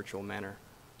entirely virtual manner.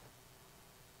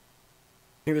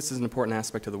 I think this is an important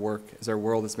aspect of the work, as our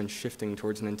world has been shifting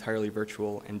towards an entirely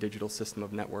virtual and digital system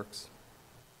of networks.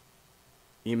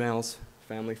 Emails,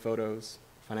 family photos,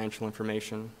 financial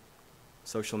information,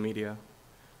 social media,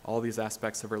 all these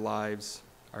aspects of our lives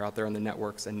are out there on the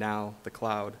networks and now the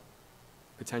cloud,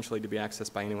 potentially to be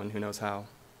accessed by anyone who knows how.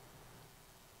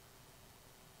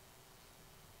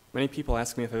 Many people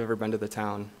ask me if I've ever been to the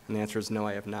town, and the answer is no,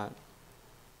 I have not.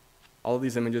 All of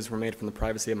these images were made from the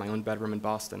privacy of my own bedroom in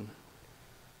Boston.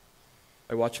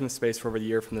 By watching the space for over a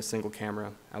year from this single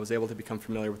camera, I was able to become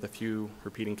familiar with a few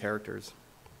repeating characters.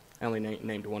 I only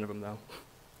named one of them, though.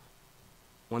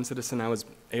 One citizen I was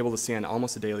able to see on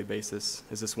almost a daily basis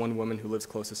is this one woman who lives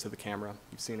closest to the camera.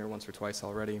 You've seen her once or twice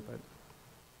already, but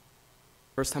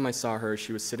first time I saw her,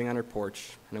 she was sitting on her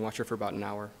porch, and I watched her for about an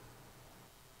hour.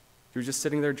 She was just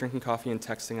sitting there drinking coffee and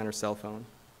texting on her cell phone.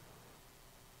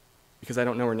 Because I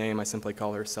don't know her name, I simply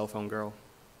call her Cell Phone Girl.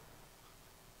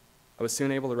 I was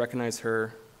soon able to recognize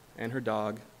her and her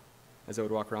dog as I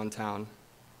would walk around town.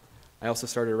 I also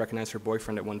started to recognize her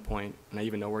boyfriend at one point, and I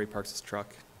even know where he parks his truck.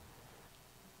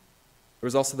 There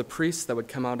was also the priest that would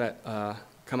come out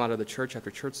of the church after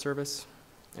church service,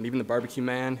 and even the barbecue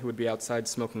man who would be outside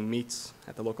smoking meats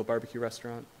at the local barbecue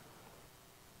restaurant.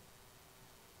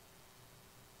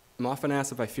 I'm often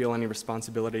asked if I feel any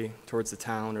responsibility towards the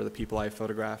town or the people I have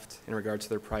photographed in regard to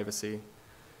their privacy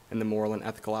and the moral and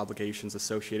ethical obligations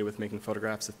associated with making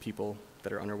photographs of people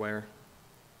that are unaware.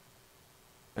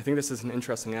 I think this is an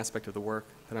interesting aspect of the work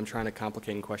that I'm trying to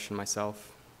complicate and question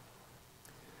myself.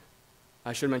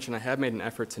 I should mention I have made an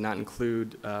effort to not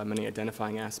include many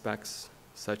identifying aspects,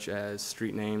 such as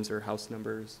street names or house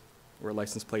numbers or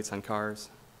license plates on cars.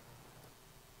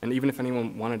 And even if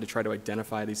anyone wanted to try to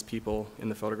identify these people in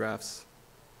the photographs,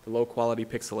 the low quality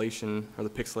pixelation or the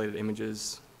pixelated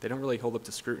images, they don't really hold up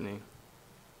to scrutiny.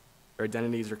 Their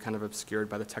identities are kind of obscured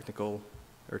by the technical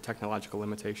or technological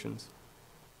limitations.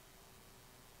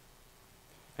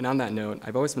 And on that note,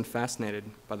 I've always been fascinated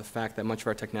by the fact that much of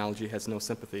our technology has no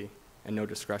sympathy and no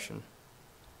discretion.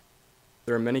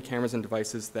 There are many cameras and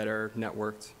devices that are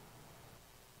networked,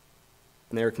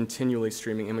 and they are continually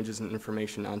streaming images and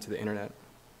information onto the internet,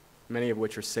 many of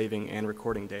which are saving and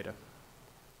recording data.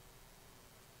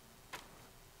 Of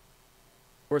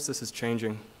course, this is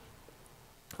changing.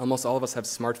 Almost all of us have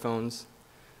smartphones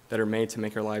that are made to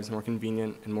make our lives more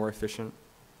convenient and more efficient.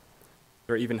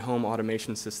 There are even home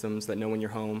automation systems that know when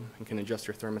you're home and can adjust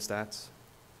your thermostats.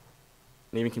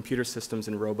 And even computer systems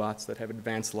and robots that have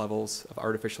advanced levels of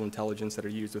artificial intelligence that are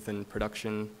used within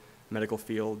production, medical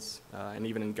fields, and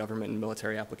even in government and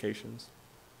military applications.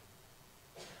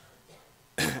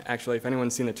 Actually, if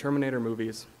anyone's seen the Terminator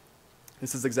movies,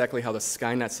 this is exactly how the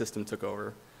Skynet system took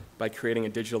over, by creating a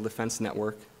digital defense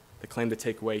network that claimed to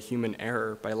take away human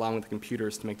error by allowing the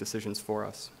computers to make decisions for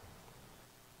us.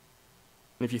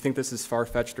 And if you think this is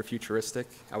far-fetched or futuristic,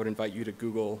 I would invite you to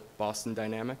Google Boston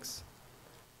Dynamics.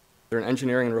 They're an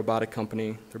engineering and robotic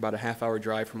company. They're about a half-hour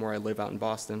drive from where I live out in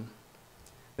Boston.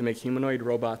 They make humanoid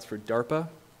robots for DARPA,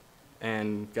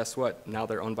 and guess what? Now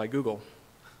they're owned by Google.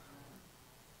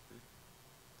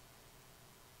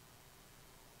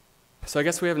 So I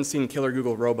guess we haven't seen killer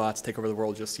Google robots take over the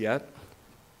world just yet,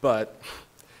 but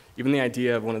even the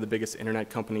idea of one of the biggest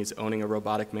internet companies owning a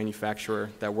robotic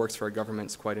manufacturer that works for a government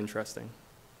is quite interesting.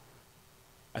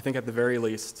 I think at the very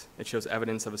least, it shows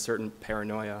evidence of a certain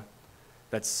paranoia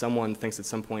that someone thinks at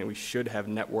some point we should have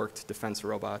networked defense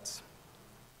robots.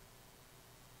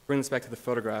 Bring this back to the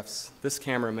photographs. This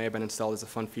camera may have been installed as a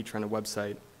fun feature on a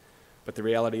website, but the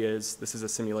reality is this is a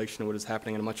simulation of what is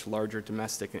happening on a much larger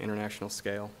domestic and international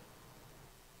scale.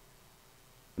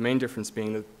 The main difference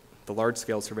being that the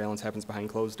large-scale surveillance happens behind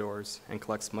closed doors and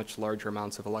collects much larger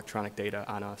amounts of electronic data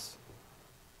on us.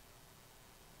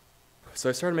 So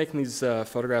I started making these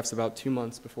photographs about 2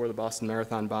 months before the Boston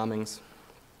Marathon bombings.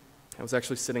 I was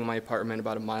actually sitting in my apartment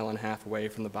about 1.5 miles away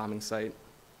from the bombing site,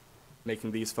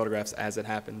 making these photographs as it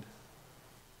happened.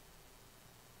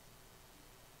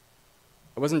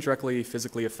 I wasn't directly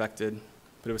physically affected,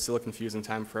 but it was still a confusing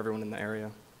time for everyone in the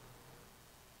area.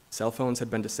 Cell phones had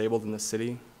been disabled in the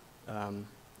city,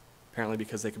 apparently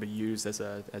because they could be used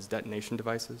as detonation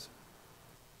devices.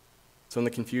 So in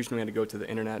the confusion, we had to go to the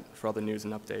internet for all the news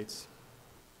and updates.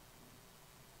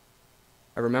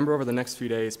 I remember over the next few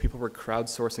days, people were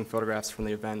crowdsourcing photographs from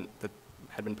the event that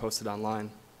had been posted online.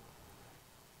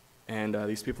 And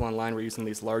these people online were using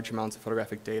these large amounts of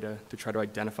photographic data to try to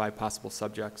identify possible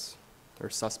subjects or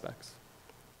suspects.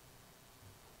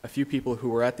 A few people who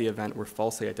were at the event were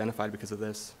falsely identified because of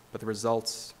this, but the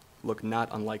results look not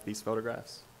unlike these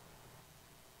photographs.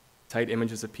 Tight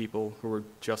images of people who were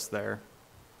just there,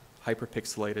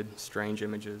 hyperpixelated, strange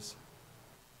images.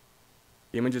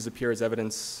 The images appear as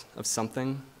evidence of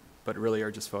something, but really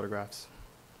are just photographs.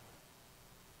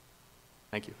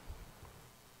 Thank you.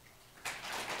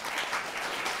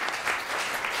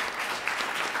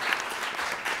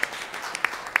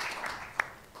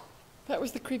 That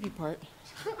was the creepy part.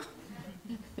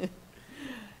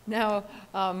 Now,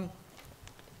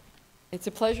 it's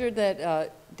a pleasure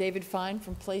that David Fine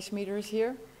from Placemeter is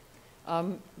here.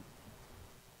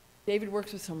 David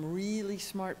works with some really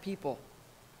smart people.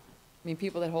 I mean,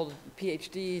 people that hold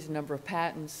PhDs, a number of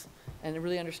patents, and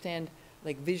really understand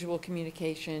like visual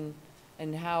communication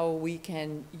and how we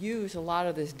can use a lot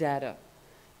of this data.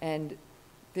 And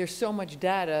there's so much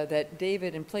data that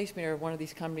David and Placemeter are one of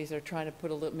these companies that are trying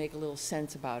to make a little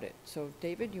sense about it. So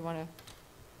David, you want to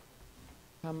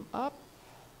come up?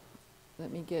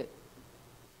 Let me get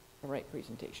the right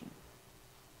presentation.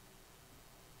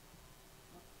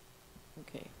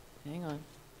 Okay, hang on.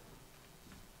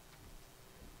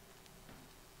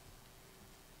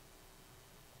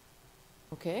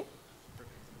 Okay,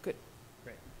 good.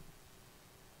 Great.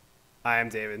 Hi, I'm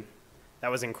David. That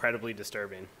was incredibly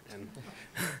disturbing, and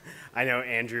I know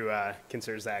Andrew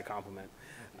considers that a compliment.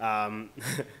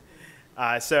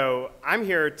 So I'm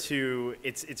here to,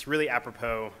 it's really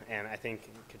apropos, and I think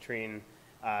Katrine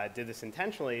did this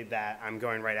intentionally, that I'm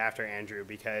going right after Andrew,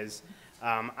 because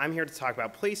I'm here to talk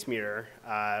about Placemeter,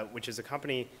 which is a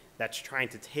company that's trying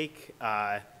to take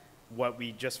what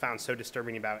we just found so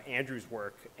disturbing about Andrew's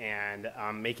work and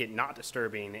make it not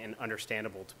disturbing and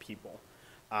understandable to people.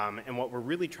 And what we're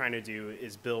really trying to do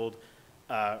is build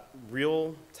a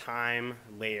real-time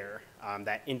layer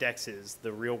that indexes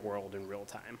the real world in real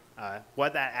time.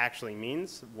 What that actually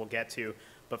means, we'll get to,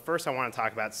 but first I want to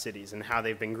talk about cities and how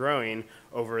they've been growing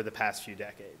over the past few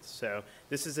decades. So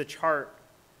this is a chart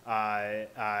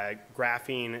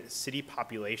graphing city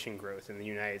population growth in the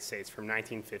United States from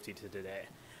 1950 to today.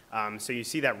 So you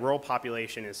see that rural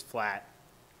population is flat,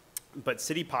 but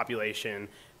city population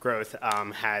growth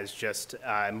has just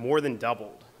more than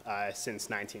doubled since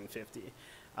 1950.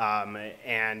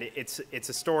 And it's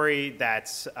a story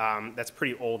that's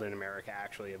pretty old in America,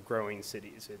 actually, of growing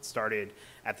cities. It started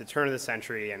at the turn of the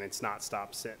century, and it's not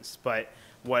stopped since. But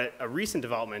what a recent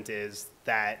development is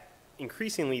that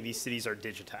increasingly these cities are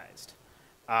digitized.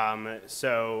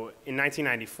 So in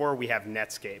 1994, we have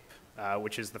Netscape,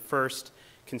 which is the first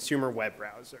consumer web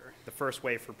browser, the first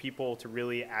way for people to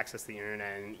really access the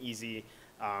internet in an easy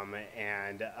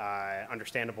and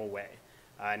understandable way.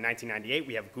 In 1998,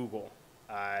 we have Google,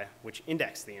 which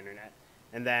indexed the internet.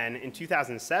 And then in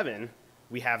 2007,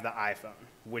 we have the iPhone,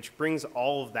 which brings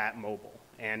all of that mobile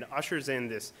and ushers in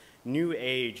this new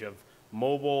age of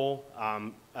mobile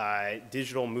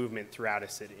digital movement throughout a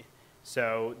city.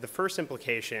 So the first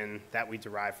implication that we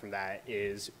derive from that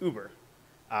is Uber.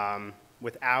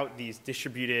 Without these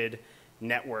distributed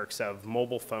networks of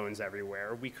mobile phones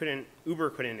everywhere, Uber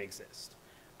couldn't exist.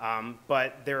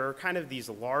 But there are kind of these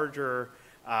larger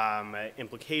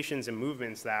implications and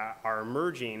movements that are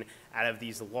emerging out of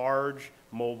these large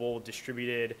mobile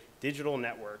distributed digital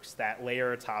networks that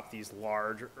layer atop these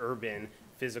large urban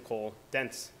physical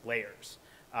dense layers.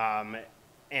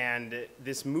 And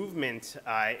this movement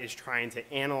is trying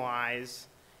to analyze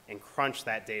and crunch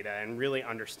that data and really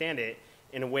understand it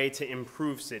in a way to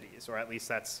improve cities, or at least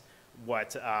that's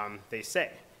what they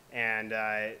say. And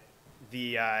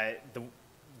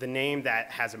the name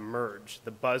that has emerged,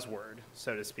 the buzzword,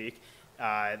 so to speak,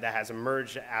 that has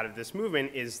emerged out of this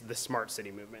movement is the smart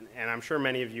city movement. And I'm sure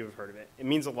many of you have heard of it. It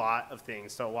means a lot of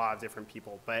things to a lot of different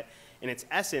people. But in its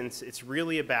essence, it's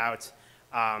really about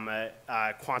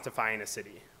quantifying a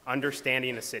city,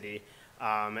 understanding a city,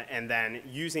 and then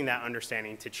using that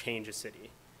understanding to change a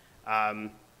city.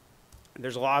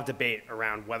 There's a lot of debate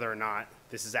around whether or not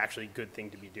this is actually a good thing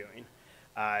to be doing.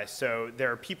 So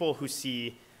there are people who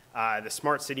see the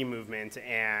smart city movement,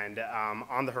 and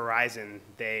on the horizon,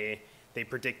 they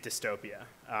predict dystopia.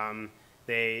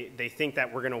 They think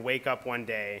that we're going to wake up one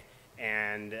day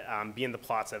and be in the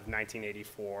plots of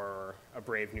 1984 or A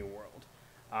Brave New World.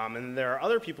 And there are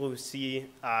other people who see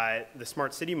the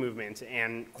smart city movement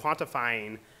and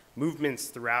quantifying movements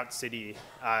throughout city,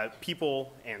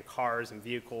 people and cars and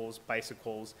vehicles,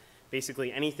 bicycles,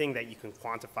 basically anything that you can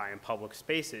quantify in public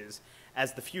spaces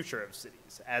as the future of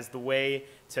cities, as the way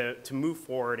to move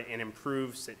forward and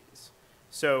improve cities.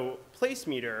 So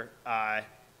Placemeter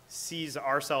sees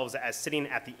ourselves as sitting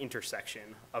at the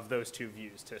intersection of those two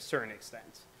views to a certain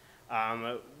extent.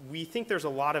 We think there's a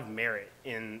lot of merit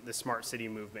in the smart city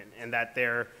movement, and that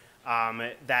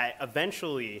that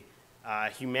eventually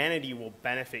humanity will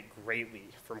benefit greatly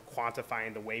from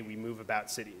quantifying the way we move about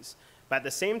cities. But at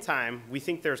the same time, we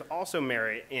think there's also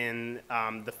merit in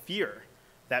the fear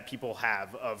that people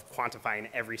have of quantifying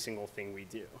every single thing we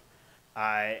do.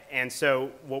 And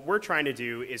so what we're trying to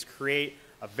do is create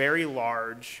a very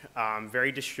large,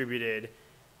 very distributed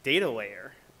data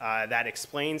layer that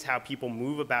explains how people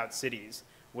move about cities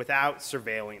without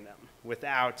surveilling them,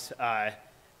 without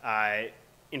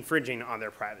infringing on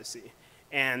their privacy.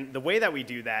 And the way that we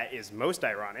do that is most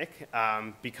ironic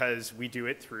because we do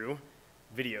it through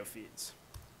video feeds.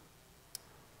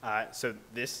 So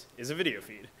this is a video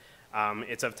feed.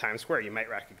 It's of Times Square. You might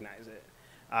recognize it.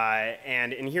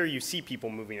 And in here you see people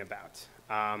moving about.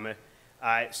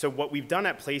 So what we've done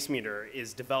at Placemeter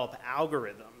is develop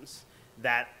algorithms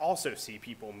that also see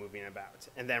people moving about,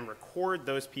 and then record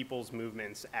those people's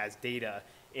movements as data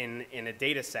in a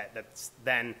data set that's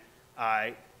then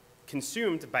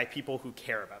consumed by people who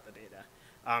care about the data.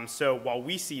 So while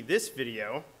we see this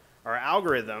video, our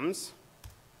algorithms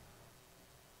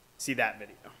see that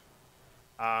video.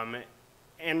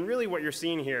 And really what you're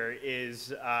seeing here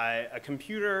is a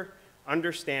computer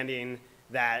understanding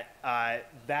that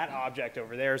that object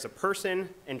over there is a person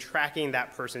and tracking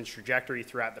that person's trajectory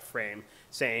throughout the frame,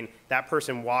 saying that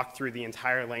person walked through the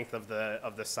entire length of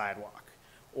the sidewalk,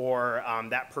 or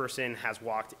that person has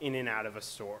walked in and out of a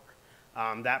store.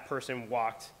 That person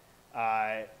walked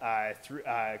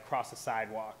across a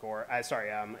sidewalk, or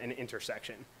an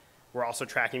intersection. We're also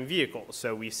tracking vehicles,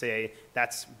 so we say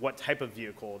that's what type of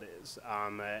vehicle it is,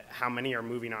 how many are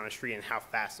moving on a street, and how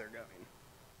fast they're going.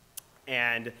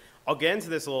 And I'll get into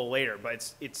this a little later,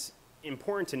 but it's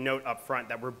important to note up front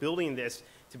that we're building this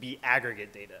to be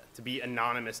aggregate data, to be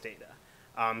anonymous data.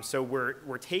 So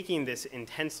we're taking this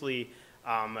intensely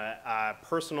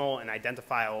personal and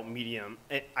identifiable medium,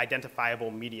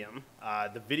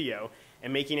 the video,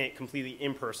 and making it completely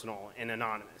impersonal and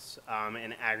anonymous,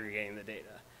 and aggregating the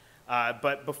data.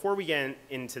 But before we get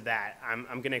into that, I'm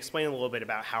going to explain a little bit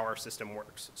about how our system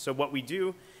works. So what we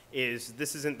do is,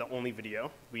 this isn't the only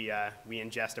video we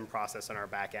ingest and process on our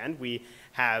back end. We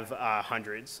have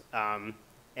hundreds,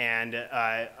 and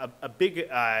a big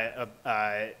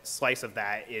slice of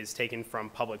that is taken from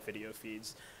public video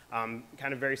feeds,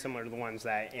 kind of very similar to the ones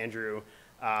that Andrew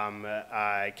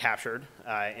captured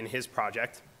in his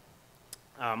project,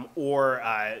 or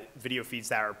video feeds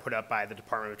that are put up by the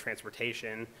Department of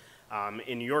Transportation.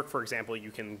 In New York, for example,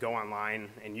 you can go online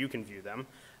and you can view them.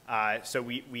 So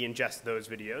we ingest those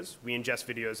videos. We ingest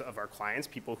videos of our clients,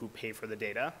 people who pay for the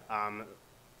data.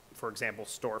 For example,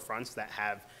 storefronts that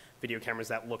have video cameras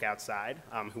that look outside,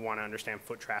 who want to understand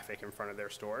foot traffic in front of their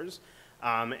stores.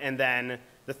 And then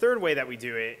the third way that we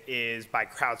do it is by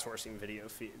crowdsourcing video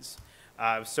feeds.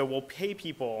 So we'll pay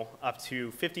people up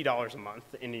to $50 a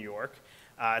month in New York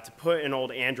to put an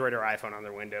old Android or iPhone on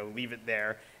their window, leave it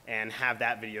there, and have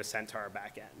that video sent to our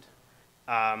back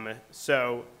end.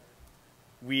 So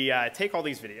we take all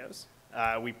these videos,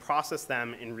 we process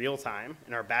them in real time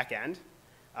in our back end,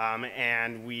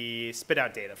 and we spit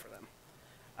out data for them.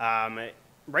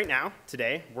 Right now,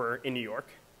 today, we're in New York.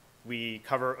 We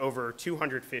cover over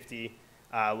 250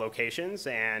 locations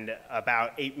and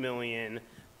about 8 million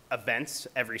events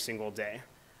every single day.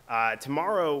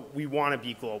 Tomorrow, we want to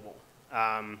be global.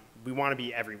 We want to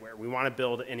be everywhere. We want to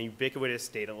build an ubiquitous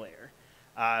data layer.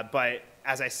 But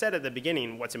as I said at the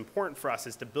beginning, what's important for us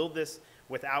is to build this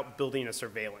without building a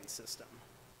surveillance system,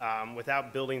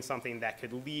 without building something that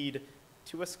could lead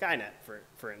to a Skynet,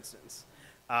 for instance.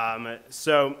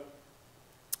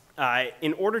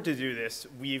 In order to do this,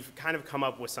 we've kind of come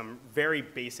up with some very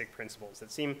basic principles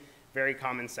that seem very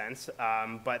common sense,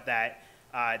 but that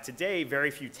today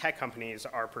very few tech companies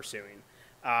are pursuing.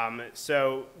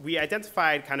 So we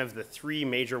identified kind of the three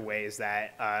major ways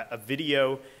that a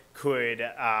video could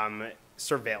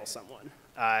surveil someone.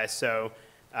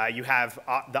 You have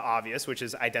the obvious, which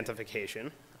is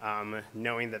identification,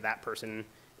 knowing that that person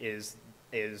is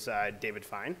David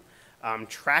Fine,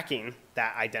 tracking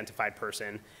that identified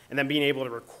person, and then being able to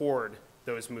record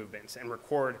those movements and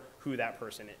record who that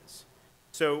person is.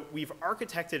 So we've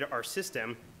architected our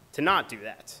system to not do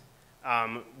that.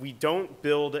 We don't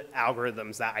build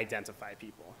algorithms that identify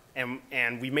people,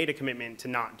 and we made a commitment to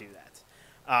not do that.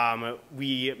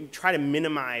 We try to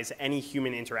minimize any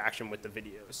human interaction with the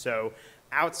video. So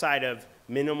outside of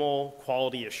minimal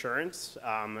quality assurance,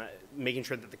 making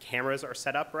sure that the cameras are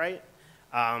set up right,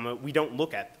 we don't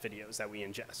look at the videos that we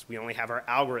ingest. We only have our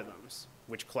algorithms,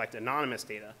 which collect anonymous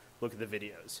data, look at the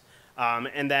videos.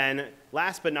 And then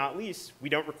last but not least, we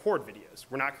don't record videos.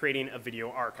 We're not creating a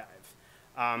video archive.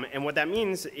 And what that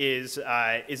means is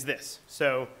this.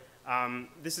 So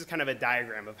this is kind of a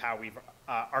diagram of how we've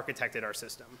architected our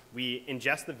system. We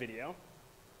ingest the video.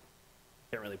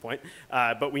 Can't really point.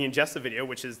 But we ingest the video,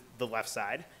 which is the left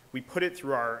side. We put it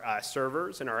through our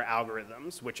servers and our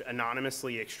algorithms, which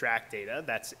anonymously extract data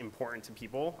that's important to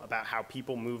people about how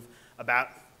people move about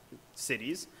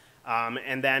cities.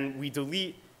 And then we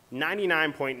delete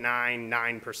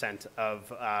 99.99% of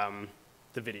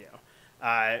the video.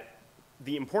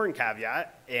 The important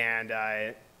caveat, and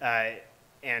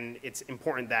it's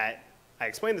important that I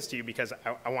explain this to you because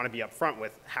I want to be upfront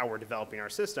with how we're developing our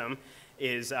system,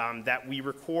 is that we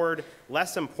record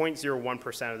less than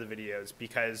 0.01% of the videos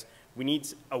because we need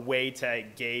a way to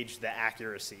gauge the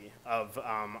accuracy of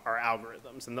our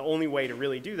algorithms. And the only way to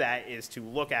really do that is to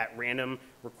look at random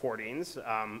recordings,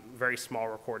 very small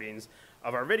recordings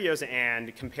of our videos,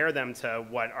 and compare them to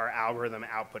what our algorithm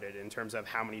outputted in terms of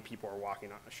how many people are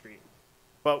walking on the street.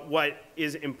 But what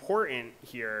is important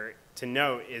here to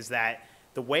note is that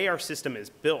the way our system is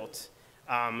built,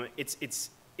 it's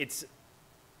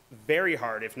very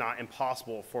hard, if not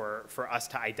impossible, for us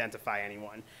to identify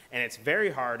anyone. And it's very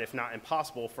hard, if not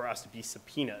impossible, for us to be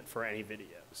subpoenaed for any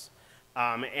videos.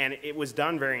 And it was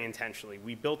done very intentionally.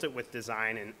 We built it with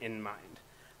design in mind.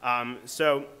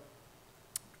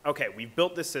 Okay, we've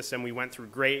built this system. We went through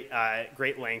great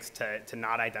lengths to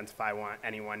not identify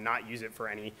anyone, not use it for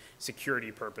any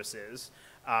security purposes.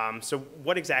 So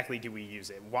what exactly do we use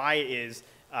it? Why is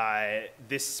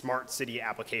this smart city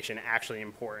application actually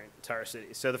important to our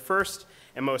city? So the first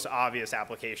and most obvious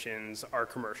applications are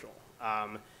commercial.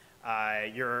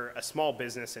 You're a small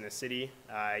business in a city.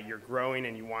 You're growing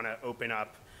and you want to open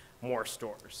up more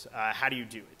stores. How do you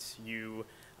do it? You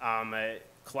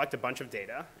collect a bunch of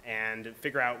data and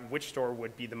figure out which store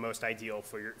would be the most ideal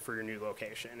for your new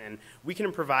location. And we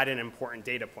can provide an important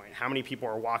data point. How many people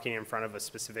are walking in front of a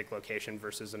specific location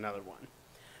versus another one?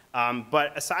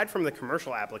 But aside from the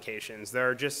commercial applications, there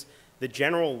are just the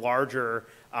general larger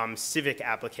civic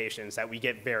applications that we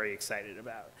get very excited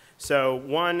about. So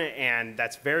one, and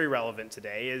that's very relevant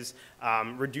today, is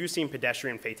reducing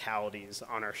pedestrian fatalities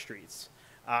on our streets.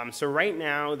 So right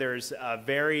now, there's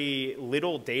very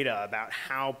little data about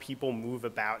how people move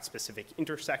about specific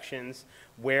intersections,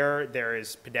 where there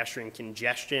is pedestrian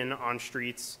congestion on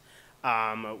streets,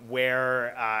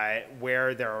 where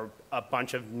there are a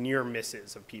bunch of near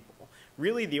misses of people.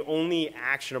 Really, the only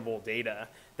actionable data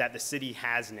that the city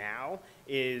has now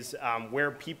is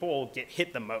where people get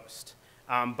hit the most.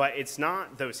 But it's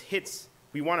not those hits.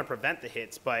 We want to prevent the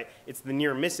hits, but it's the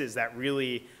near misses that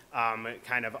really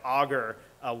kind of augur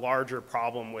a larger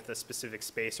problem with a specific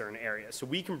space or an area. So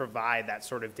we can provide that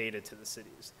sort of data to the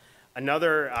cities.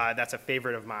 Another that's a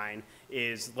favorite of mine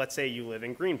is, let's say you live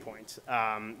in Greenpoint.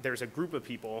 There's a group of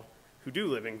people who do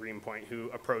live in Greenpoint who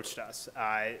approached us.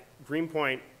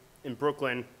 Greenpoint in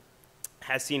Brooklyn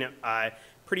has seen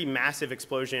pretty massive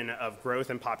explosion of growth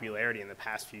and popularity in the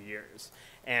past few years.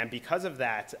 And because of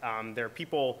that, there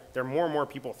are more and more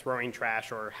people throwing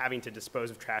trash or having to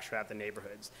dispose of trash throughout the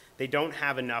neighborhoods. They don't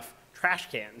have enough trash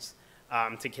cans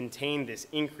to contain this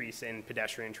increase in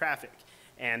pedestrian traffic.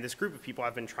 And this group of people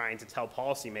have been trying to tell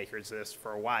policymakers this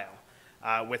for a while.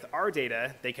 With our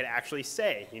data, they could actually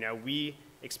say, you know, we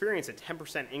experienced a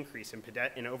 10% increase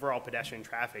in overall pedestrian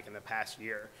traffic in the past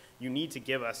year. You need to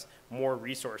give us more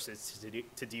resources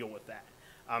to deal with that.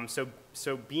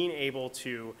 So being able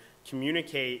to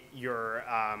communicate your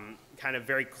kind of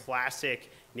very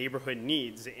classic neighborhood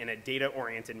needs in a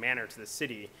data-oriented manner to the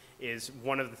city is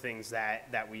one of the things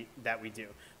that we do.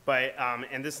 But,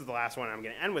 and this is the last one, I'm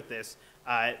going to end with this,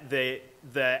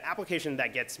 the application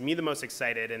that gets me the most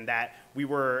excited and that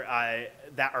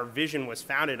that our vision was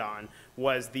founded on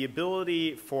was the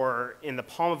ability for, in the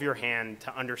palm of your hand,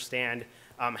 to understand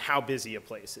how busy a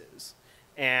place is.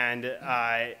 And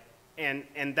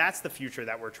that's the future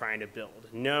that we're trying to build.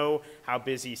 Know how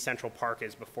busy Central Park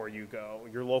is before you go,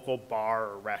 your local bar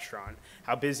or restaurant,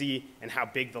 how busy and how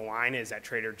big the line is at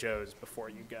Trader Joe's before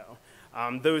you go.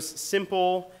 Those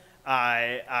simple,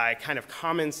 kind of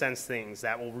common sense things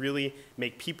that will really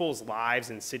make people's lives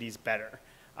and cities better.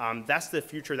 That's the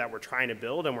future that we're trying to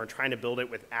build, and we're trying to build it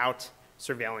without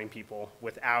surveilling people,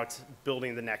 without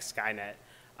building the next Skynet,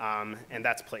 and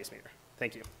that's Placemeter.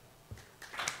 Thank you.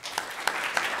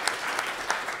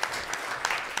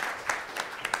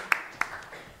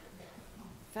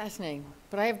 Fascinating.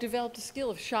 But I have developed a skill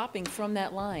of shopping from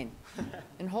that line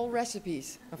and whole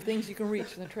recipes of things you can reach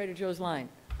from the Trader Joe's line.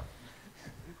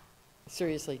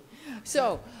 Seriously.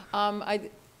 So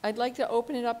I'd like to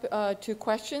open it up to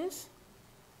questions.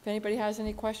 If anybody has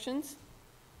any questions.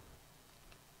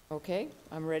 Okay,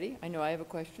 I'm ready. I know I have a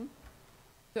question.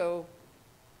 So,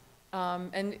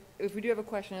 and if we do have a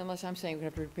question, unless I'm saying we're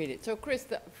going to have to repeat it. So Chris,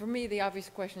 for me, the obvious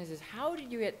question is how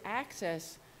did you get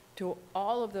access to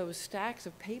all of those stacks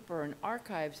of paper and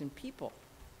archives and people?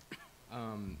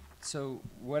 So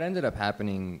what ended up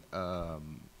happening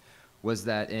was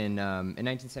that in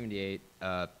 1978,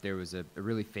 there was a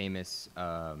really famous,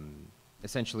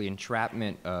 essentially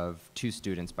entrapment of 2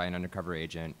 students by an undercover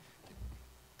agent.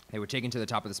 They were taken to the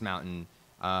top of this mountain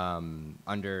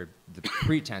under the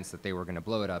pretense that they were going to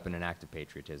blow it up in an act of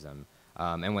patriotism.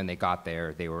 And when they got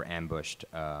there, they were ambushed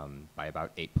by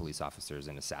about 8 police officers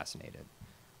and assassinated.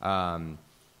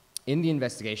 In the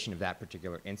investigation of that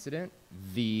particular incident,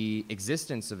 the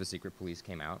existence of a secret police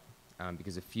came out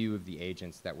because a few of the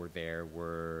agents that were there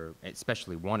were,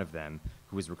 especially one of them,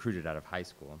 who was recruited out of high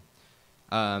school.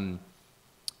 And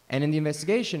in the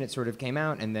investigation, it sort of came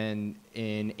out, and then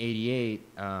in '88,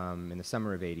 in the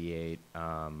summer of '88,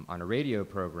 on a radio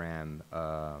program,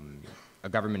 a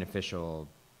government official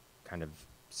kind of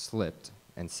slipped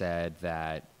and said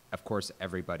that, of course,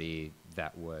 everybody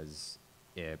that was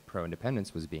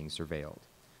pro-independence was being surveilled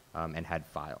and had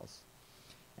files.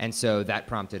 And so that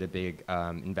prompted a big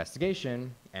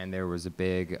investigation, and there was a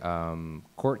big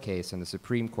court case, and the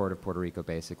Supreme Court of Puerto Rico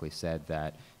basically said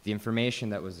that the information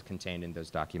that was contained in those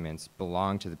documents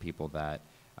belonged to the people that,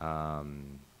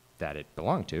 that it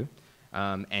belonged to,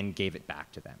 and gave it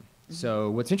back to them. Mm-hmm.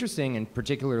 So what's interesting, and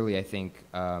particularly I think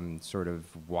sort of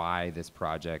why this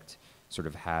project sort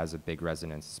of has a big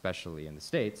resonance, especially in the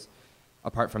States,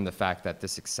 apart from the fact that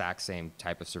this exact same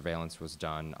type of surveillance was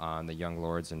done on the Young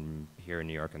Lords and here in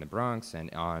New York and the Bronx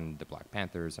and on the Black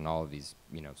Panthers and all of these,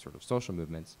 you know, sort of social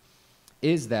movements,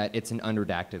 is that it's an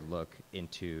unredacted look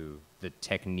into the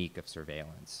technique of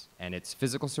surveillance. And it's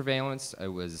physical surveillance. It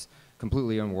was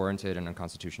completely unwarranted and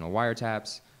unconstitutional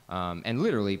wiretaps, and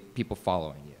literally people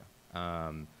following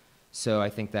you. So I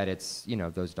think that it's, you know,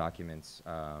 those documents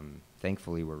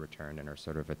thankfully were returned and are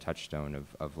sort of a touchstone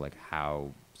of like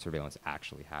how surveillance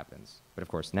actually happens. But of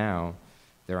course now,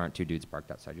 there aren't 2 dudes parked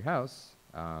outside your house.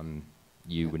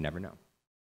 You would never know.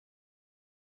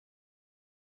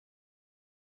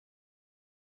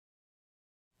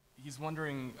 He's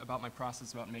wondering about my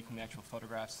process about making the actual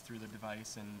photographs through the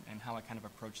device and how I kind of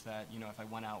approach that. You know, if I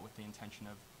went out with the intention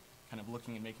of kind of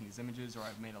looking and making these images, or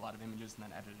I've made a lot of images and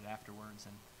then edited afterwards.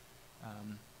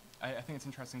 And I think it's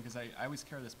interesting because I always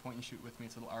carry this point and shoot with me.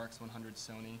 It's a little RX100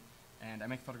 Sony, and I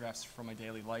make photographs from my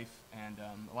daily life, and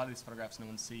a lot of these photographs no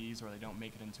one sees, or they don't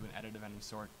make it into an edit of any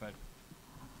sort, but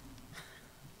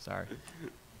sorry.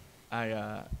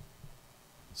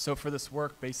 So for this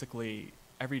work, basically,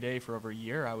 every day for over a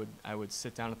year, I would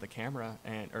sit down at the camera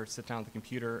or sit down at the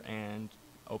computer and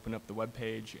open up the web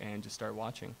page and just start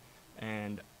watching.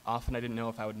 And often I didn't know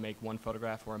if I would make 1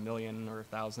 photograph or 1,000,000 or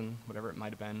 1,000, whatever it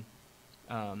might have been.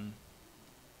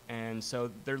 And so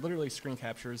they're literally screen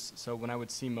captures. So when I would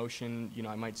see motion, you know,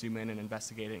 I might zoom in and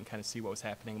investigate it and kind of see what was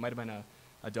happening. It might have been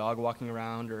a dog walking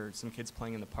around or some kids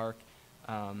playing in the park.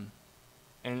 And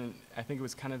I think it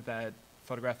was kind of that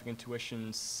photographic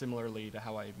intuition, similarly to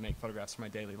how I make photographs for my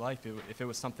daily life. If it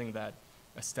was something that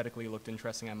aesthetically looked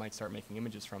interesting, I might start making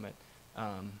images from it.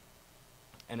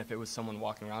 And if it was someone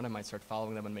walking around, I might start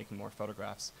following them and making more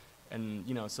photographs. And,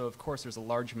 you know, so of course there's a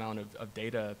large amount of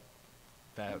data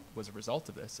that was a result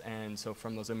of this. And so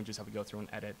from those images, I would go through and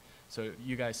edit. So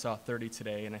you guys saw 30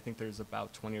 today, and I think there's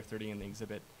about 20 or 30 in the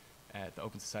exhibit at the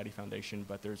Open Society Foundation,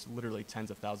 but there's literally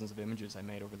tens of thousands of images I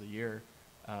made over the year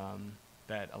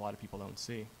that a lot of people don't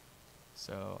see.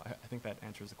 So I think that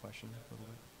answers the question a little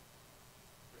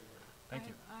bit. Thank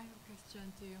you. I have a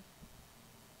question to you.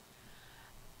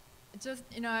 Just,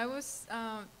 you know,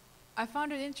 I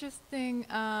found it interesting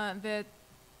that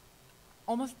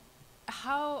almost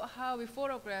how we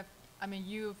photograph, I mean,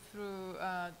 you through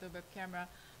the web camera,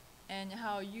 and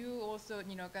how you also,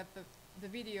 you know, got the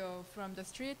video from the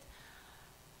street.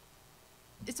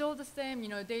 It's all the same, you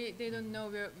know, they don't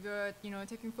know we're you know,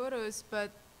 taking photos,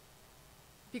 but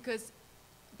because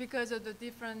of the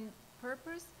different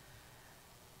purpose,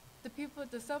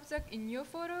 the subject in your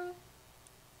photo,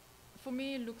 for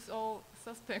me, looks all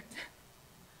suspect.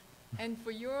 And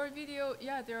for your video,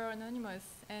 yeah, they're anonymous.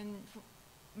 And for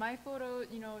my photo,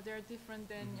 you know, they're different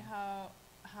than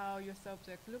how your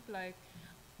subject look like.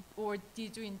 Or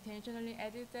did you intentionally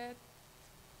edit that?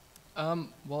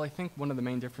 Well, I think one of the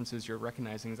main differences you're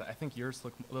recognizing is that I think yours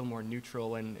look a little more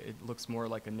neutral, and it looks more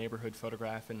like a neighborhood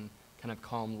photograph and kind of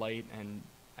calm light and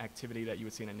activity that you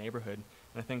would see in a neighborhood.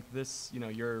 And I think this, you know,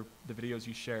 the videos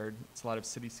you shared, it's a lot of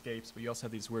cityscapes, but you also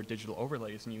have these weird digital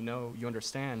overlays, and you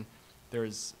understand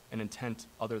there's an intent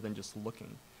other than just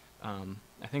looking.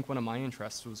 I think one of my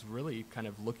interests was really kind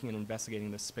of looking and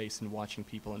investigating this space and watching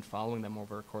people and following them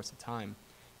over a course of time.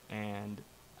 And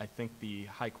I think the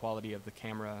high quality of the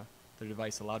camera, the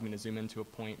device, allowed me to zoom in to a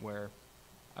point where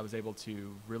I was able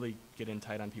to really get in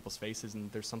tight on people's faces,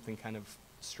 and there's something kind of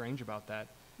strange about that,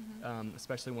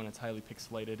 especially when it's highly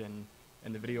pixelated and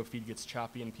the video feed gets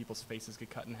choppy and people's faces get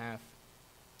cut in half.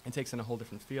 It takes on a whole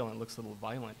different feel, and it looks a little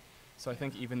violent. So I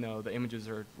think even though the images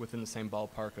are within the same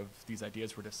ballpark of these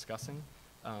ideas we're discussing,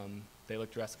 they look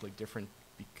drastically different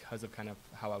because of kind of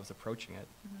how I was approaching it.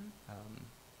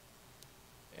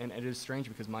 And it is strange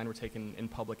because mine were taken in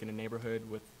public in a neighborhood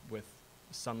with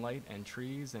sunlight and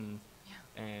trees and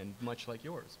much like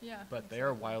yours. Yeah, but they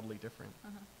are wildly different.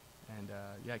 And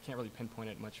yeah, I can't really pinpoint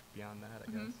it much beyond that,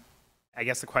 I guess. I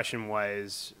guess the question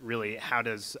was really, how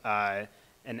does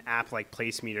an app like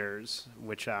Placemeters,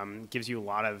 which gives you a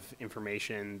lot of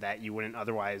information that you wouldn't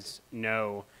otherwise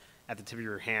know at the tip of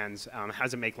your hands, how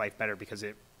does it make life better? Because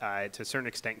it, to a certain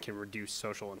extent, can reduce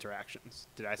social interactions.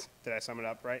 Did I sum it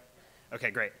up right?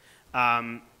 Okay, great.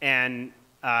 And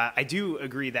I do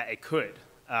agree that it could.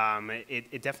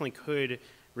 It definitely could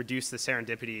reduce the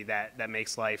serendipity that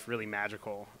makes life really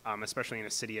magical, especially in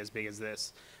a city as big as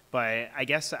this. But I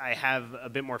guess I have a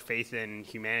bit more faith in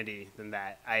humanity than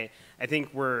that. I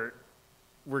think we're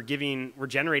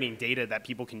generating data that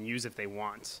people can use if they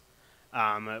want.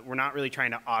 We're not really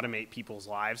trying to automate people's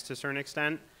lives to a certain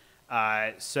extent.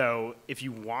 So if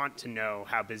you want to know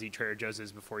how busy Trader Joe's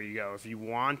is before you go, if you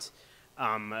want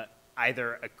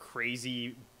either a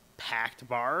crazy packed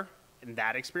bar in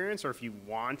that experience, or if you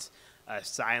want a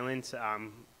silent,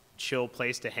 chill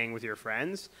place to hang with your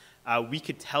friends, we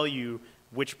could tell you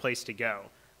which place to go.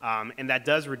 And that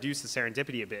does reduce the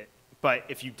serendipity a bit. But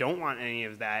if you don't want any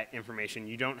of that information,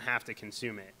 you don't have to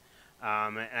consume it.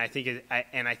 And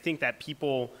I think that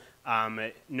people,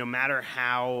 no matter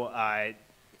how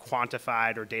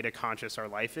quantified or data conscious our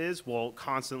life is, will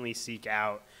constantly seek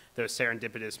out those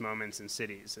serendipitous moments in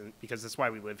cities, because that's why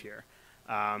we live here.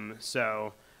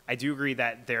 So I do agree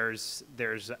that there's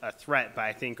a threat, but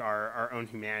I think our own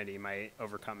humanity might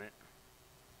overcome it.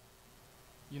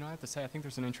 You know, I have to say, I think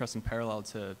there's an interesting parallel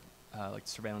to like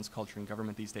surveillance culture in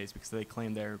government these days, because they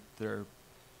claim they're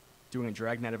doing a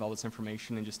dragnet of all this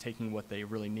information and just taking what they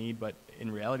really need, but in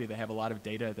reality they have a lot of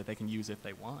data that they can use if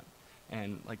they want.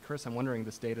 And like Chris, I'm wondering,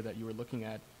 this data that you were looking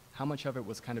at, how much of it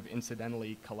was kind of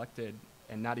incidentally collected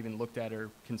and not even looked at or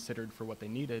considered for what they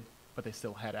needed, but they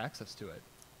still had access to it?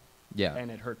 Yeah.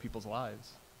 And it hurt people's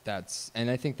lives.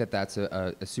 And I think that's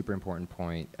a super important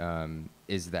point,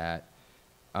 is that,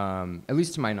 at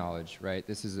least to my knowledge, right,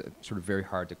 this is sort of very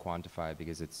hard to quantify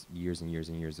because it's years and years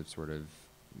and years of sort of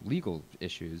legal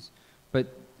issues, but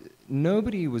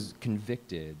nobody was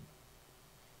convicted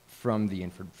from the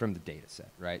data set,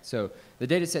 right? So the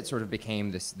data set sort of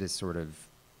became this sort of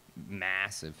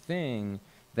massive thing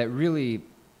that really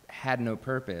had no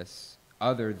purpose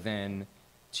other than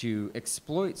to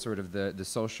exploit sort of the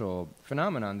social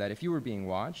phenomenon that if you were being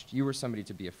watched, you were somebody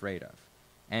to be afraid of.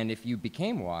 And if you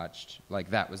became watched, like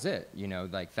that was it, you know,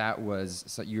 like that was,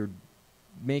 so you're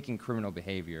making criminal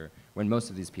behavior when most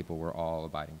of these people were all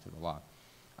abiding to the law.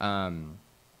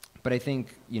 But I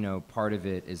think, you know, part of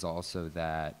it is also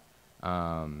that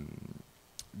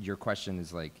your question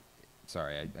is like,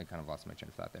 sorry, I kind of lost my train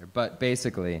of thought there. But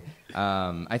basically,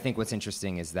 I think what's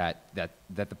interesting is that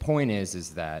the point is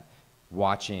that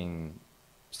watching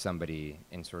somebody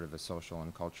in sort of a social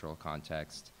and cultural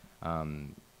context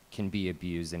can be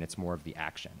abused, and it's more of the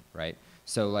action, right?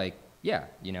 So like, yeah,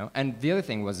 you know, and the other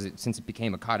thing was, since it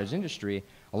became a cottage industry,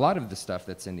 a lot of the stuff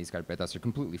that's in these carpetas are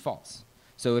completely false.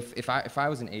 So if I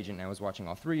was an agent and I was watching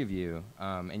all three of you,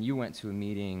 and you went to a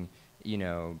meeting, you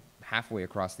know, halfway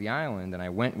across the island, and I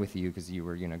went with you because you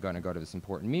were, you know, going to go to this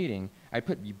important meeting, I'd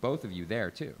put both of you there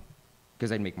too,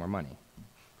 because I'd make more money.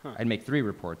 Huh. I'd make 3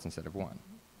 reports instead of 1.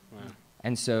 Wow.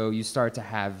 And so you start to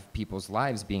have people's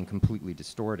lives being completely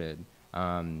distorted,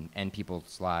 and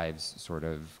people's lives sort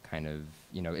of kind of,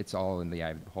 you know, it's all in the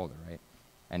eye of the beholder, right?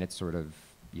 And it's sort of,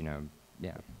 you know,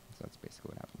 yeah, so that's basically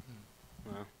what happened.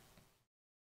 Wow.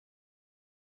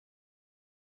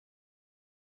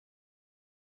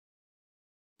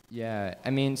 Yeah,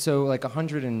 I mean, so like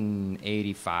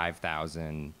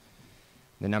 185,000,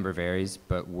 the number varies,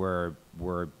 but were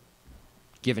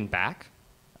given back.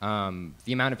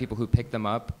 The amount of people who picked them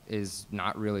up is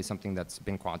not really something that's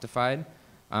been quantified,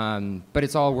 but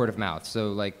it's all word of mouth.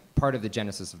 So like part of the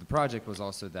genesis of the project was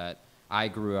also that I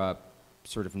grew up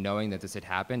sort of knowing that this had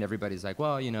happened. Everybody's like,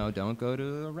 well, you know, don't go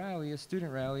to a rally, a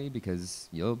student rally, because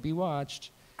you'll be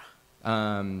watched.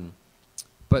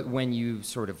 But when you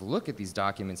sort of look at these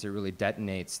documents, it really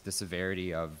detonates the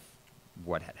severity of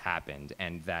what had happened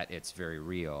and that it's very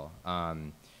real.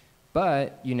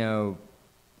 But, you know,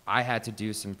 I had to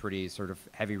do some pretty sort of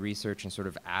heavy research and sort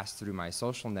of ask through my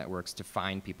social networks to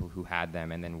find people who had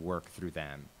them and then work through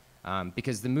them.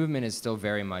 Because the movement is still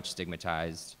very much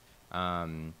stigmatized.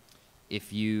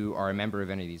 If you are a member of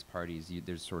any of these parties,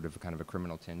 there's sort of a kind of a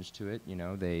criminal tinge to it. You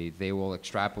know, they will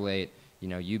extrapolate, you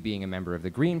know, you being a member of the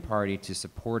Green Party to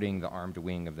supporting the armed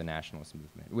wing of the nationalist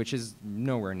movement, which is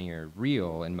nowhere near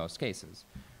real in most cases.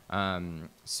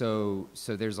 So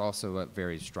there's also a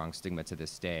very strong stigma to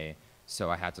this day. So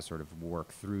I had to sort of work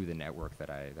through the network that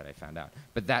I found out.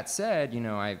 But that said, you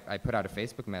know, I put out a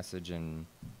Facebook message, and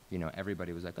you know,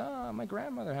 everybody was like, oh, my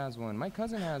grandmother has one, my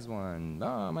cousin has one,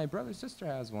 oh, my brother's sister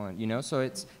has one, you know. So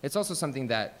it's also something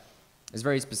that is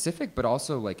very specific, but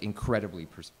also like incredibly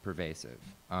pervasive.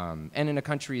 And in a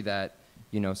country that,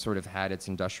 you know, sort of had its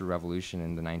industrial revolution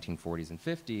in the 1940s and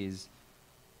 50s,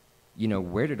 you know,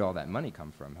 where did all that money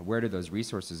come from? Where did those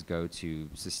resources go to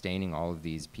sustaining all of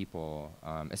these people,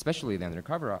 especially the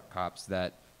undercover cops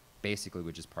that basically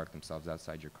would just park themselves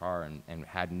outside your car and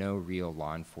had no real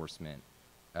law enforcement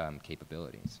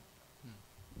capabilities?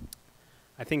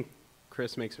 I think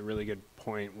Chris makes a really good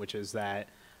point, which is that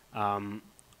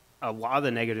a lot of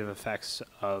the negative effects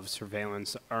of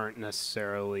surveillance aren't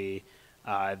necessarily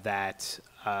that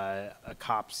a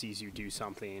cop sees you do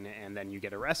something and then you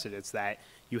get arrested. It's that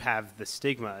you have the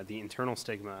stigma, the internal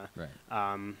stigma, right,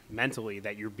 mentally,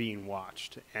 that you're being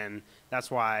watched, and that's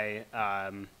why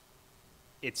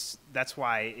it's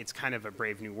kind of a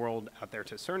brave new world out there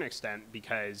to a certain extent,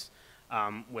 because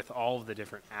with all of the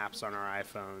different apps on our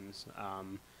iPhones,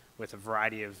 with a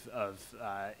variety of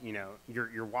you know,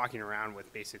 you're walking around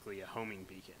with basically a homing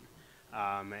beacon,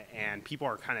 and people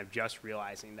are kind of just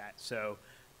realizing that. So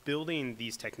building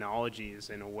these technologies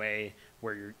in a way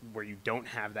where you don't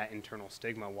have that internal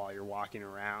stigma while you're walking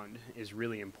around is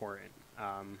really important.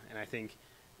 And I think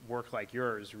work like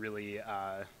yours really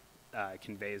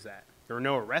conveys that. There were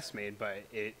no arrests made, but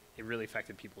it really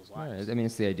affected people's lives. Right. I mean,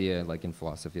 it's the idea, like in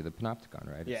philosophy, of the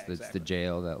panopticon, right? Yeah, it's the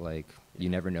jail that, like, you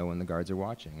never know when the guards are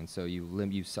watching, and so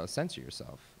you censor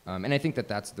yourself. And I think that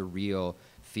that's the real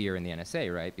fear in the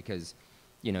NSA, right? Because,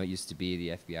 you know, it used to be the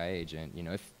FBI agent. You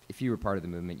know, if you were part of the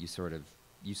movement, you sort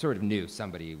of knew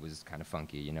somebody was kind of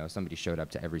funky. You know, somebody showed up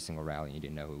to every single rally and you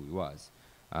didn't know who he was,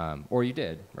 or you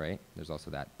did, right? There's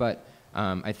also that. But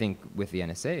I think with the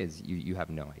NSA is you have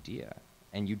no idea,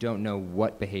 and you don't know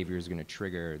what behavior is going to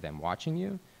trigger them watching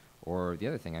you, or the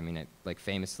other thing. I mean, like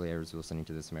famously, I was listening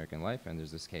to This American Life, and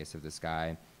there's this case of this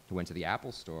guy who went to the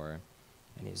Apple store.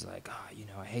 And he's like, oh, you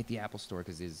know, I hate the Apple store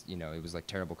because you know, it was like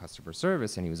terrible customer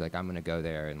service. And he was like, I'm going to go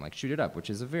there and like shoot it up, which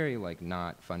is a very like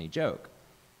not funny joke.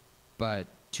 But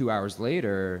 2 hours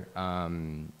later,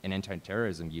 an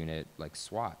anti-terrorism unit, like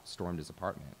SWAT, stormed his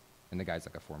apartment. And the guy's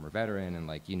like a former veteran, and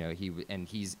like, you know,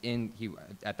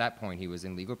 at that point he was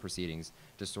in legal proceedings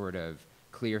to sort of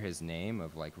clear his name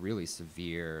of like really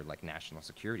severe like national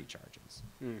security charges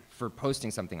for posting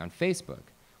something on Facebook,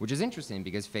 which is interesting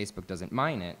because Facebook doesn't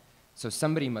mine it. So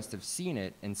somebody must have seen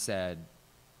it and said,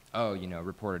 oh, you know,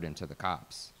 reported him to the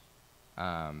cops.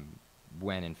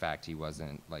 When in fact he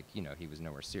wasn't, like, you know, he was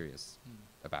nowhere serious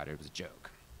about it. It was a joke.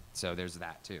 So there's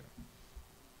that too.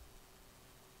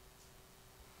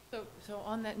 So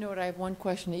on that note, I have one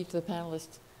question to each of the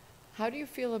panelists. How do you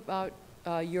feel about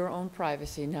your own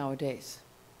privacy nowadays?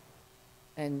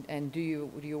 And do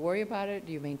you worry about it?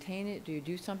 Do you maintain it? Do you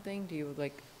do something? Do you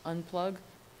like unplug?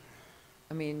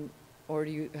 I mean, or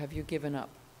have you given up?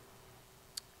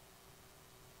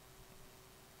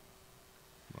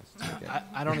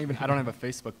 I don't have a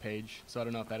Facebook page, so I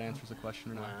don't know if that answers the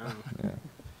question or not.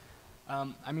 Yeah.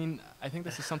 I mean, I think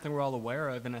this is something we're all aware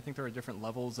of, and I think there are different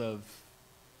levels of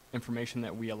information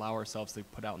that we allow ourselves to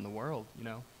put out in the world, you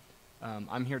know.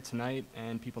 I'm here tonight,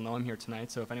 and people know I'm here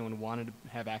tonight, so if anyone wanted to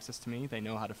have access to me, they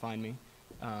know how to find me.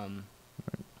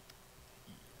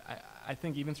 I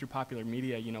think even through popular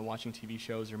media, you know, watching TV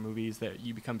shows or movies, that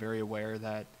you become very aware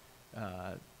that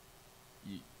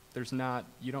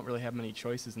you don't really have many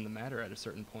choices in the matter at a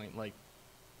certain point. Like,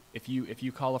 if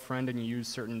you call a friend and you use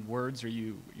certain words, or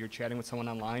you're chatting with someone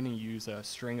online and you use a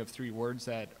string of 3 words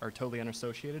that are totally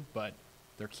unassociated, but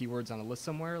they're keywords on a list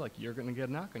somewhere, like, you're going to get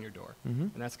a knock on your door.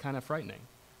 And that's kind of frightening.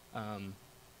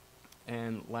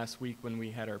 And last week when we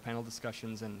had our panel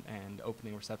discussions and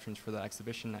opening receptions for the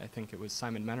exhibition, I think it was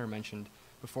Simon Menner mentioned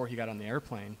before he got on the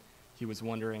airplane, he was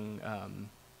wondering,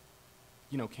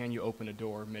 you know, can you open a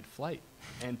door mid-flight?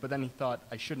 But then he thought,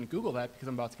 I shouldn't Google that because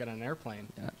I'm about to get on an airplane.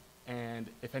 Yeah. And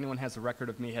if anyone has a record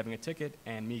of me having a ticket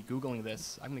and me Googling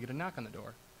this, I'm going to get a knock on the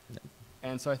door. Yeah.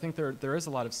 And so I think there is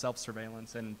a lot of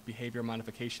self-surveillance and behavior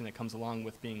modification that comes along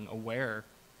with being aware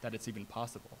that it's even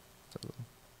possible. Totally.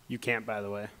 You can't, by the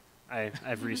way.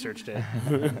 I've researched it.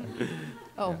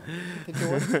 Oh, the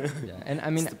door? Yeah, and I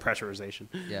mean, It's the pressurization.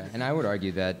 yeah, and I would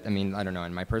argue that, I mean, I don't know,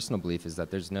 and my personal belief is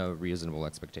that there's no reasonable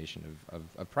expectation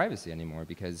of privacy anymore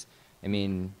because, I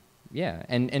mean, yeah,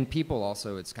 and people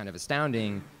also, it's kind of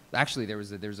astounding. Actually, there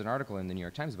was an article in the New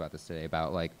York Times about this today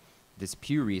about like this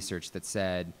Pew research that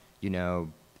said, you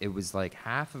know, it was like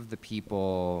half of the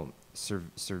people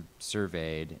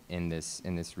surveyed in this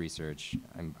research,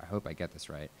 I hope I get this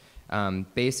right,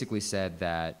 basically said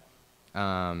that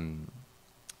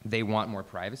they want more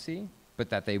privacy, but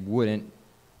that they wouldn't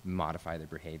modify their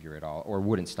behavior at all or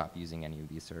wouldn't stop using any of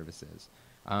these services.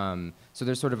 So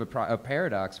there's sort of a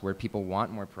paradox where people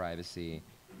want more privacy,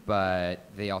 but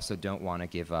they also don't want to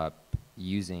give up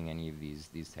using any of these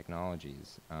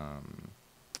technologies.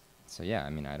 So yeah, I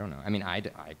mean, I don't know. I mean, I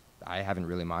haven't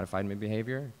really modified my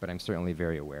behavior, but I'm certainly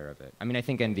very aware of it. I mean, I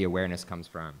think the awareness comes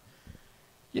from,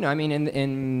 you know, I mean, in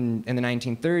the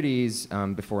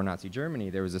 1930s, before Nazi Germany,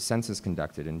 there was a census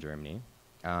conducted in Germany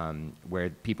where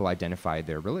people identified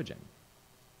their religion.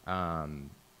 And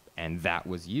that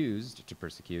was used to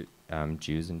persecute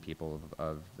Jews and people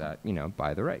of that, you know,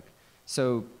 by the Reich.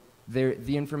 So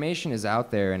the information is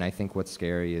out there, and I think what's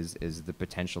scary is the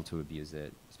potential to abuse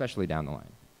it, especially down the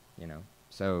line, you know.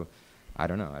 So I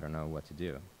don't know what to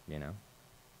do, you know.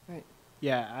 Right.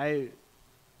 Yeah,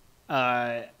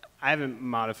 I haven't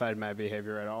modified my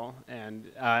behavior at all, and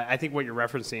I think what you're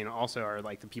referencing also are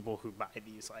like the people who buy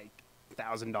these like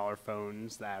 $1,000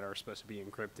 phones that are supposed to be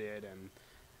encrypted and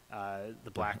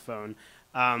the black phone.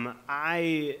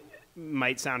 I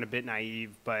might sound a bit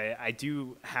naive, but I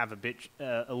do have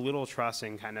a little trust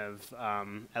in kind of,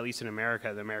 at least in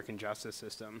America, the American justice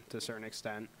system to a certain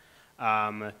extent.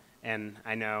 And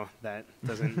I know that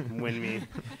doesn't win me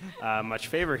much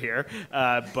favor here,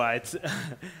 but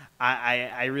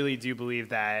I really do believe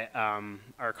that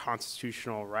our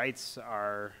constitutional rights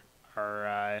are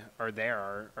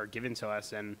given to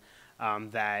us, and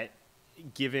that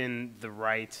given the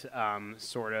right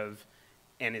sort of,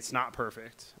 and it's not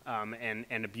perfect,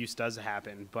 and abuse does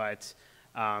happen, but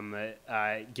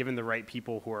given the right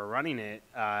people who are running it,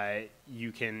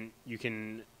 you can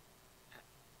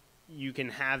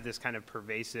have this kind of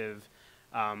pervasive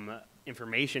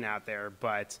information out there,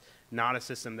 but not a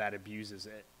system that abuses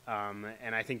it.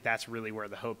 And I think that's really where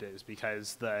the hope is,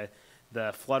 because the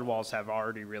flood walls have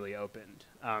already really opened.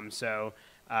 So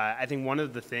I think one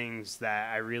of the things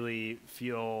that I really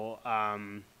feel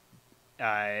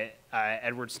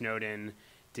Edward Snowden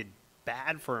did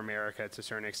bad for America to a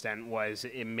certain extent was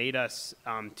it made us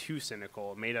too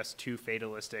cynical. It made us too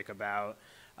fatalistic about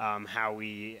how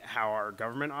our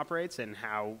government operates and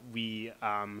how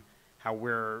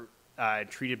we're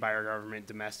treated by our government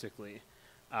domestically.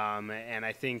 And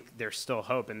I think there's still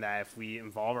hope in that if we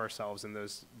involve ourselves in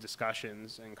those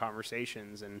discussions and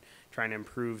conversations and trying to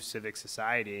improve civic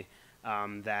society,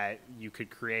 that you could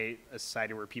create a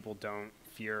society where people don't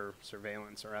fear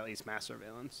surveillance, or at least mass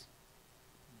surveillance.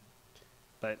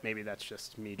 But maybe that's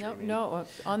just me dreaming. No,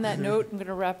 on that note, I'm going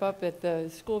to wrap up. At the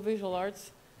School of Visual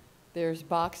Arts, there's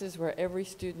boxes where every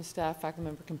student, staff, faculty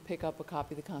member can pick up a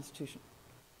copy of the Constitution.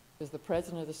 Because the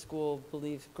president of the school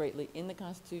believes greatly in the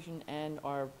Constitution and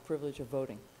our privilege of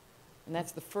voting. And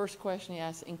that's the first question he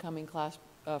asks incoming class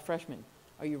freshmen.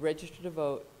 Are you registered to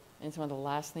vote? And it's one of the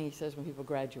last things he says when people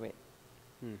graduate.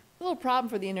 A little problem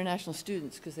for the international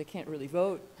students because they can't really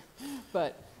vote,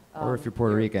 but or if you're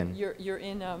Puerto Rican, you're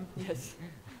in yes,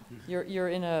 you're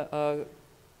in an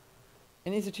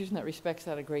institution that respects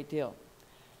that a great deal,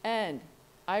 and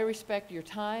I respect your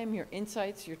time, your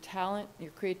insights, your talent,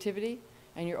 your creativity,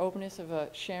 and your openness of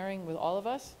sharing with all of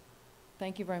us.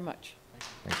 Thank you very much.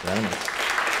 Thanks for having us.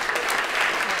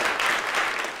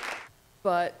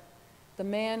 But the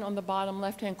man on the bottom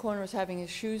left-hand corner is having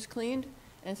his shoes cleaned,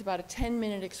 and it's about a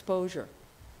 10-minute exposure.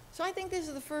 So I think this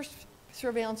is the first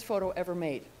surveillance photo ever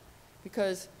made,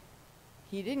 because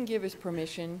he didn't give his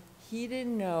permission, he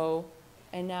didn't know,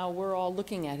 and now we're all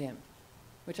looking at him,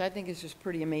 which I think is just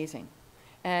pretty amazing.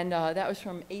 And that was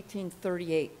from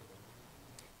 1838.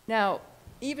 Now,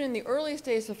 even in the earliest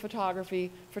days of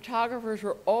photography, photographers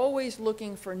were always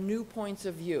looking for new points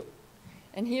of view.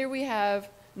 And here we have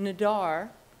Nadar,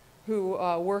 who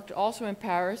worked also in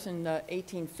Paris in the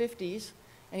 1850s,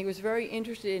 and he was very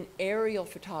interested in aerial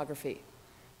photography.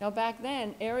 Now back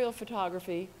then, aerial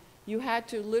photography, you had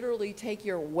to literally take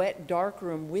your wet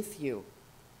darkroom with you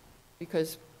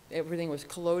because everything was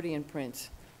collodion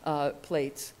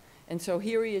plates. And so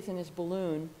here he is in his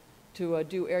balloon to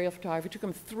do aerial photography. It took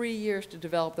him 3 years to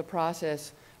develop the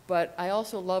process, but I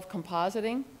also love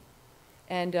compositing.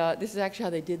 And this is actually how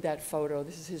they did that photo.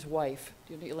 This is his wife.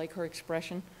 Do you like her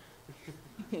expression?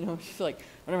 You know, she's like,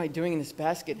 what am I doing in this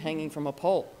basket hanging from a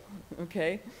pole?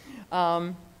 Okay?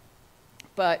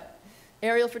 But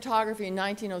aerial photography in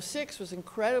 1906 was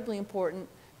incredibly important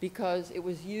because it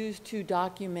was used to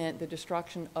document the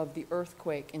destruction of the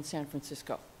earthquake in San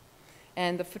Francisco.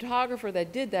 And the photographer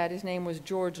that did that, his name was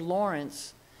George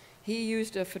Lawrence. He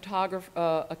used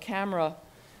a camera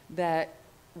that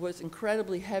was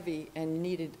incredibly heavy and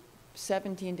needed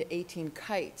 17 to 18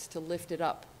 kites to lift it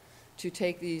up to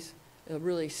take these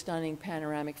really stunning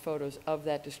panoramic photos of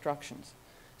that destruction.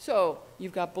 So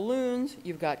you've got balloons,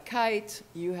 you've got kites,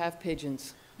 you have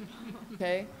pigeons,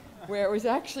 okay? Where it was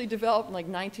actually developed in like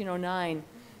 1909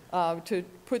 to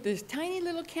put this tiny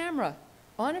little camera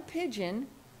on a pigeon,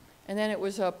 and then it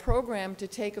was programmed to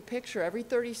take a picture every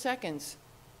 30 seconds,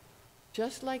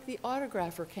 just like the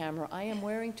autographer camera I am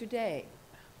wearing today.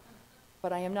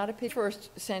 But I am not a pigeon.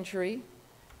 First century,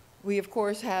 we of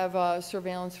course have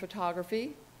surveillance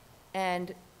photography,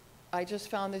 and I just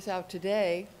found this out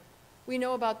today. We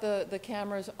know about the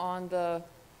cameras on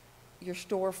your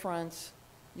storefronts,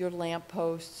 your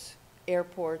lampposts,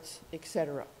 airports,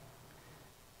 etc.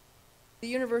 The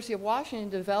University of Washington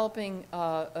developing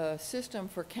a system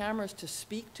for cameras to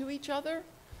speak to each other.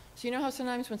 So you know how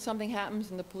sometimes when something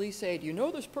happens and the police say, do you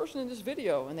know this person in this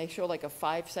video? And they show like a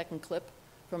 5-second clip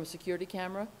from a security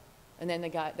camera, and then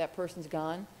that person's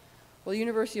gone. Well, the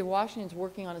University of Washington is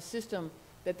working on a system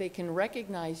that they can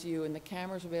recognize you, and the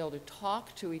cameras will be able to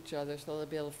talk to each other, so they'll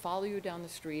be able to follow you down the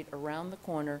street, around the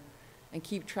corner, and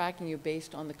keep tracking you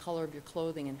based on the color of your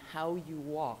clothing and how you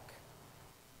walk,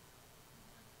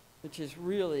 which is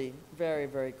really very,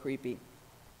 very creepy.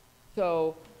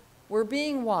 So we're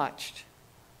being watched,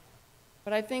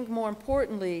 but I think more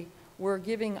importantly, we're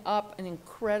giving up an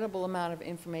incredible amount of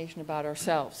information about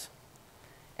ourselves.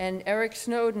 And Eric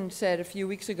Snowden said a few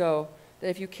weeks ago that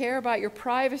if you care about your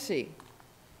privacy,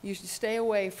 you should stay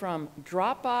away from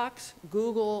Dropbox,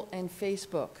 Google, and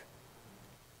Facebook.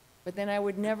 But then I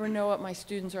would never know what my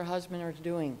students or husband are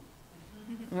doing,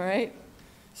 all right?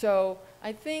 So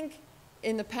I think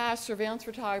in the past, surveillance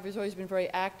photography has always been very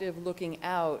active looking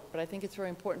out, but I think it's very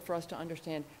important for us to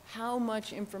understand how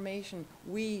much information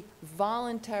we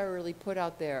voluntarily put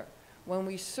out there when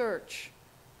we search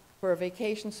for a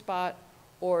vacation spot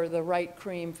or the right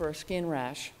cream for a skin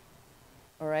rash,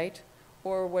 all right?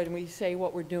 Or when we say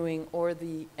what we're doing, or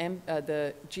the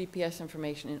GPS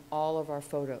information in all of our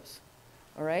photos,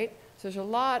 all right? So there's a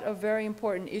lot of very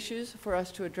important issues for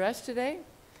us to address today,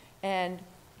 and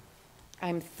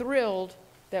I'm thrilled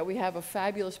that we have a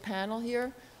fabulous panel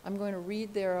here. I'm going to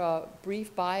read their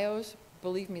brief bios.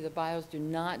 Believe me, the bios do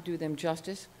not do them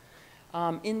justice,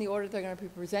 in the order they're going to be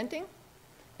presenting,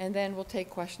 and then we'll take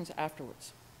questions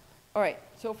afterwards. All right,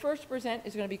 so first to present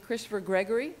is going to be Christopher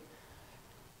Gregory.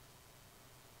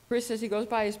 Chris, as he goes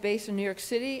by, is based in New York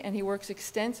City, and he works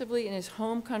extensively in his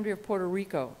home country of Puerto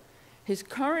Rico. His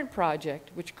current project,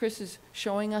 which Chris is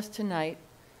showing us tonight,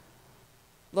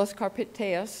 Los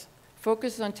Carpeteas,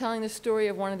 focuses on telling the story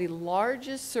of one of the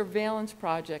largest surveillance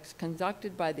projects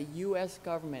conducted by the U.S.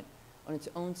 government on its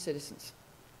own citizens.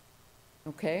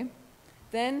 Okay?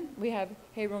 Then we have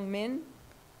Hae-Rung Min,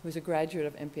 who's a graduate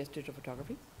of MPS Digital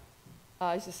Photography.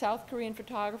 He's a South Korean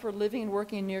photographer living and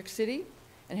working in New York City,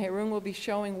 and Hae-Rung will be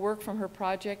showing work from her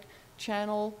project,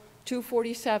 Channel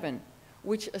 247,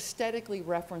 which aesthetically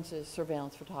references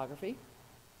surveillance photography.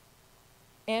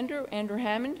 Andrew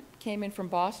Hammond came in from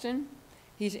Boston.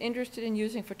 He's interested in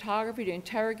using photography to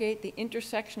interrogate the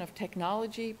intersection of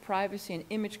technology, privacy, and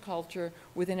image culture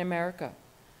within America.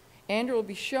 Andrew will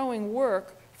be showing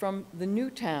work from the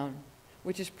Newtown,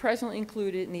 which is presently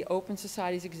included in the Open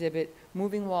Society's exhibit,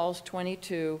 Moving Walls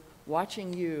 22,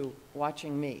 Watching You,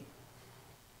 Watching Me.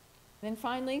 Then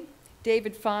finally,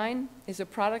 David Fine is a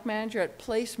product manager at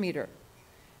PlaceMeter.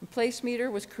 And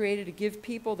PlaceMeter was created to give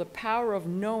people the power of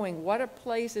knowing what a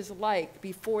place is like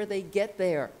before they get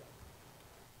there,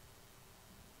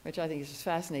 which I think is just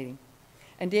fascinating.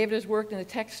 And David has worked in the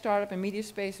tech startup and media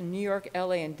space in New York,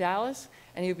 LA, and Dallas,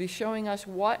 and he'll be showing us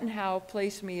what and how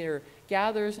PlaceMeter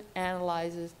gathers,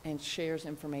 analyzes, and shares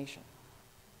information.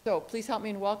 So please help me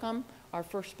in welcome our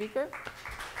first speaker,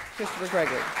 Christopher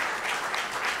Gregory.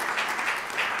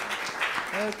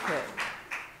 Okay.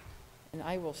 And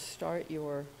I will start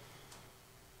your,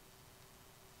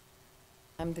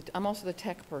 I'm also the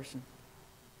tech person.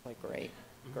 Like, great.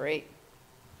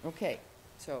 Okay,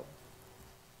 so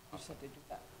I just have to do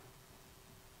that.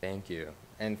 Thank you.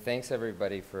 And thanks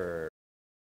everybody for...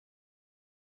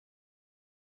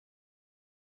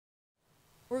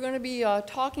 We're going to be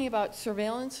talking about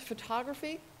surveillance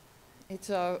photography. It's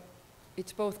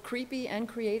both creepy and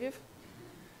creative,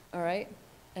 all right?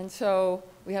 And so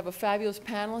we have a fabulous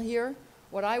panel here.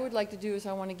 What I would like to do is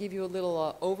I want to give you a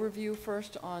little overview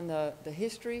first on the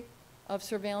history of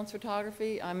surveillance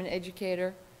photography. I'm an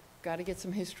educator, got to get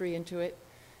some history into it.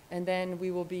 And then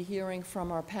we will be hearing from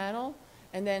our panel.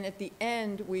 And then at the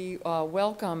end, we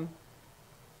welcome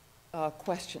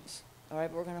questions. All right,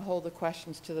 we're going to hold the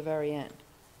questions to the very end.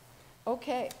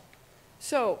 Okay,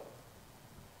 so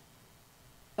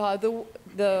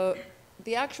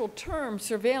the actual term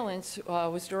surveillance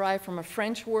was derived from a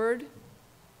French word.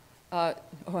 I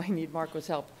need Marco's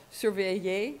help.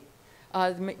 Surveiller,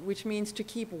 which means to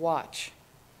keep watch.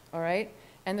 All right?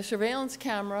 And the surveillance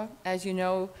camera, as you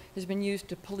know, has been used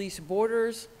to police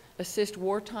borders, assist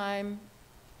wartime,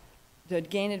 to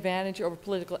gain advantage over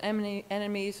political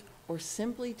enemies, or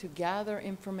simply to gather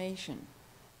information.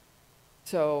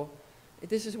 So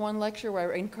this is one lecture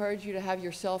where I encourage you to have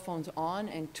your cell phones on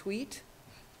and tweet,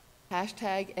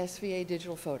 hashtag SVA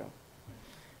digital photo.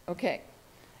 Okay.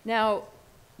 Now,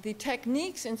 the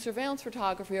techniques in surveillance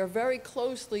photography are very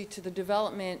closely to the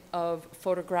development of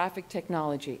photographic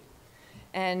technology.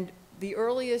 And the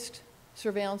earliest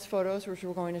surveillance photos, which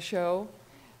we're going to show,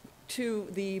 to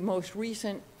the most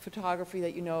recent photography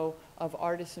that you know of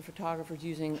artists and photographers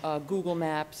using Google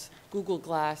Maps, Google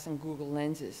Glass, and Google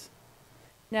Lenses.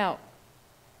 Now,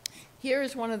 here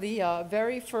is one of the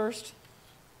very first,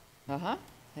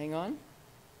 hang on.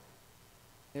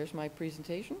 There's my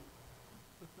presentation.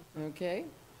 Okay.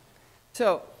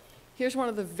 So here's one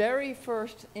of the very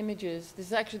first images. This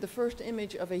is actually the first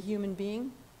image of a human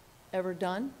being ever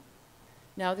done.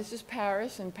 Now this is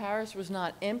Paris, and Paris was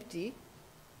not empty.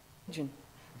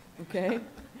 Okay?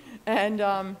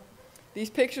 And these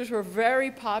pictures were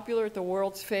very popular at the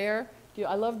World's Fair.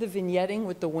 I love the vignetting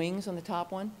with the wings on the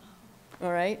top one.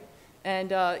 All right?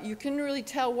 And you couldn't really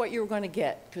tell what you were going to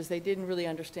get because they didn't really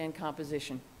understand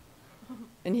composition.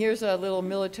 And here's a little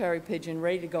military pigeon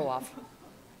ready to go off.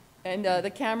 And the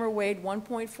camera weighed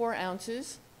 1.4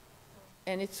 ounces,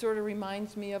 and it sort of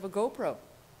reminds me of a GoPro,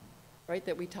 right,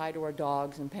 that we tie to our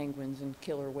dogs and penguins and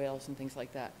killer whales and things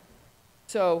like that.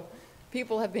 So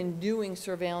people have been doing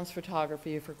surveillance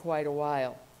photography for quite a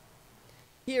while.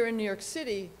 Here in New York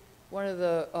City, one of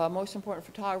the most important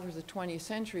photographers of the 20th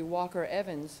century, Walker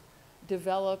Evans,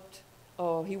 developed,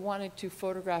 he wanted to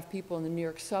photograph people in the New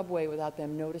York subway without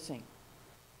them noticing.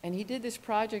 And he did this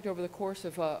project over the course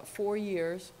of 4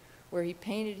 years, where he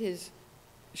painted his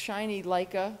shiny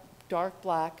Leica, dark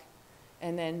black,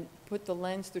 and then put the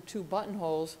lens through 2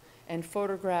 buttonholes and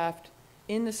photographed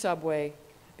in the subway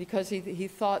because he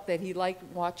thought that he liked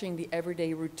watching the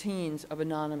everyday routines of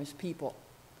anonymous people.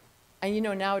 And you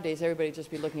know, nowadays, everybody would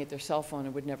just be looking at their cell phone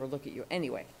and would never look at you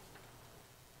anyway.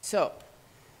 So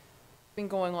been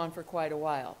going on for quite a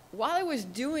while. While I was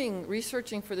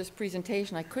researching for this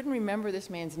presentation, I couldn't remember this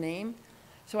man's name,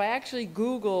 so I actually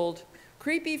Googled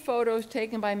creepy photos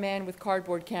taken by man with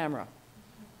cardboard camera.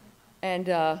 And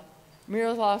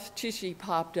Miroslav Tichy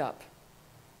popped up.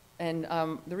 And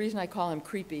the reason I call him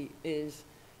creepy is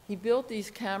he built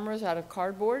these cameras out of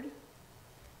cardboard,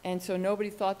 and so nobody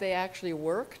thought they actually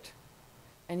worked.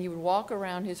 And he would walk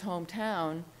around his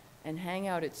hometown and hang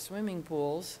out at swimming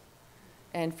pools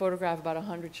and photograph about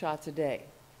 100 shots a day.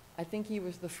 I think he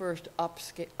was the first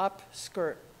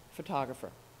upskirt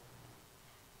photographer,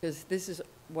 because this is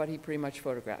what he pretty much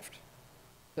photographed.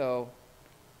 So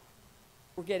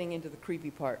we're getting into the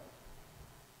creepy part.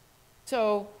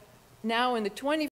 So now in the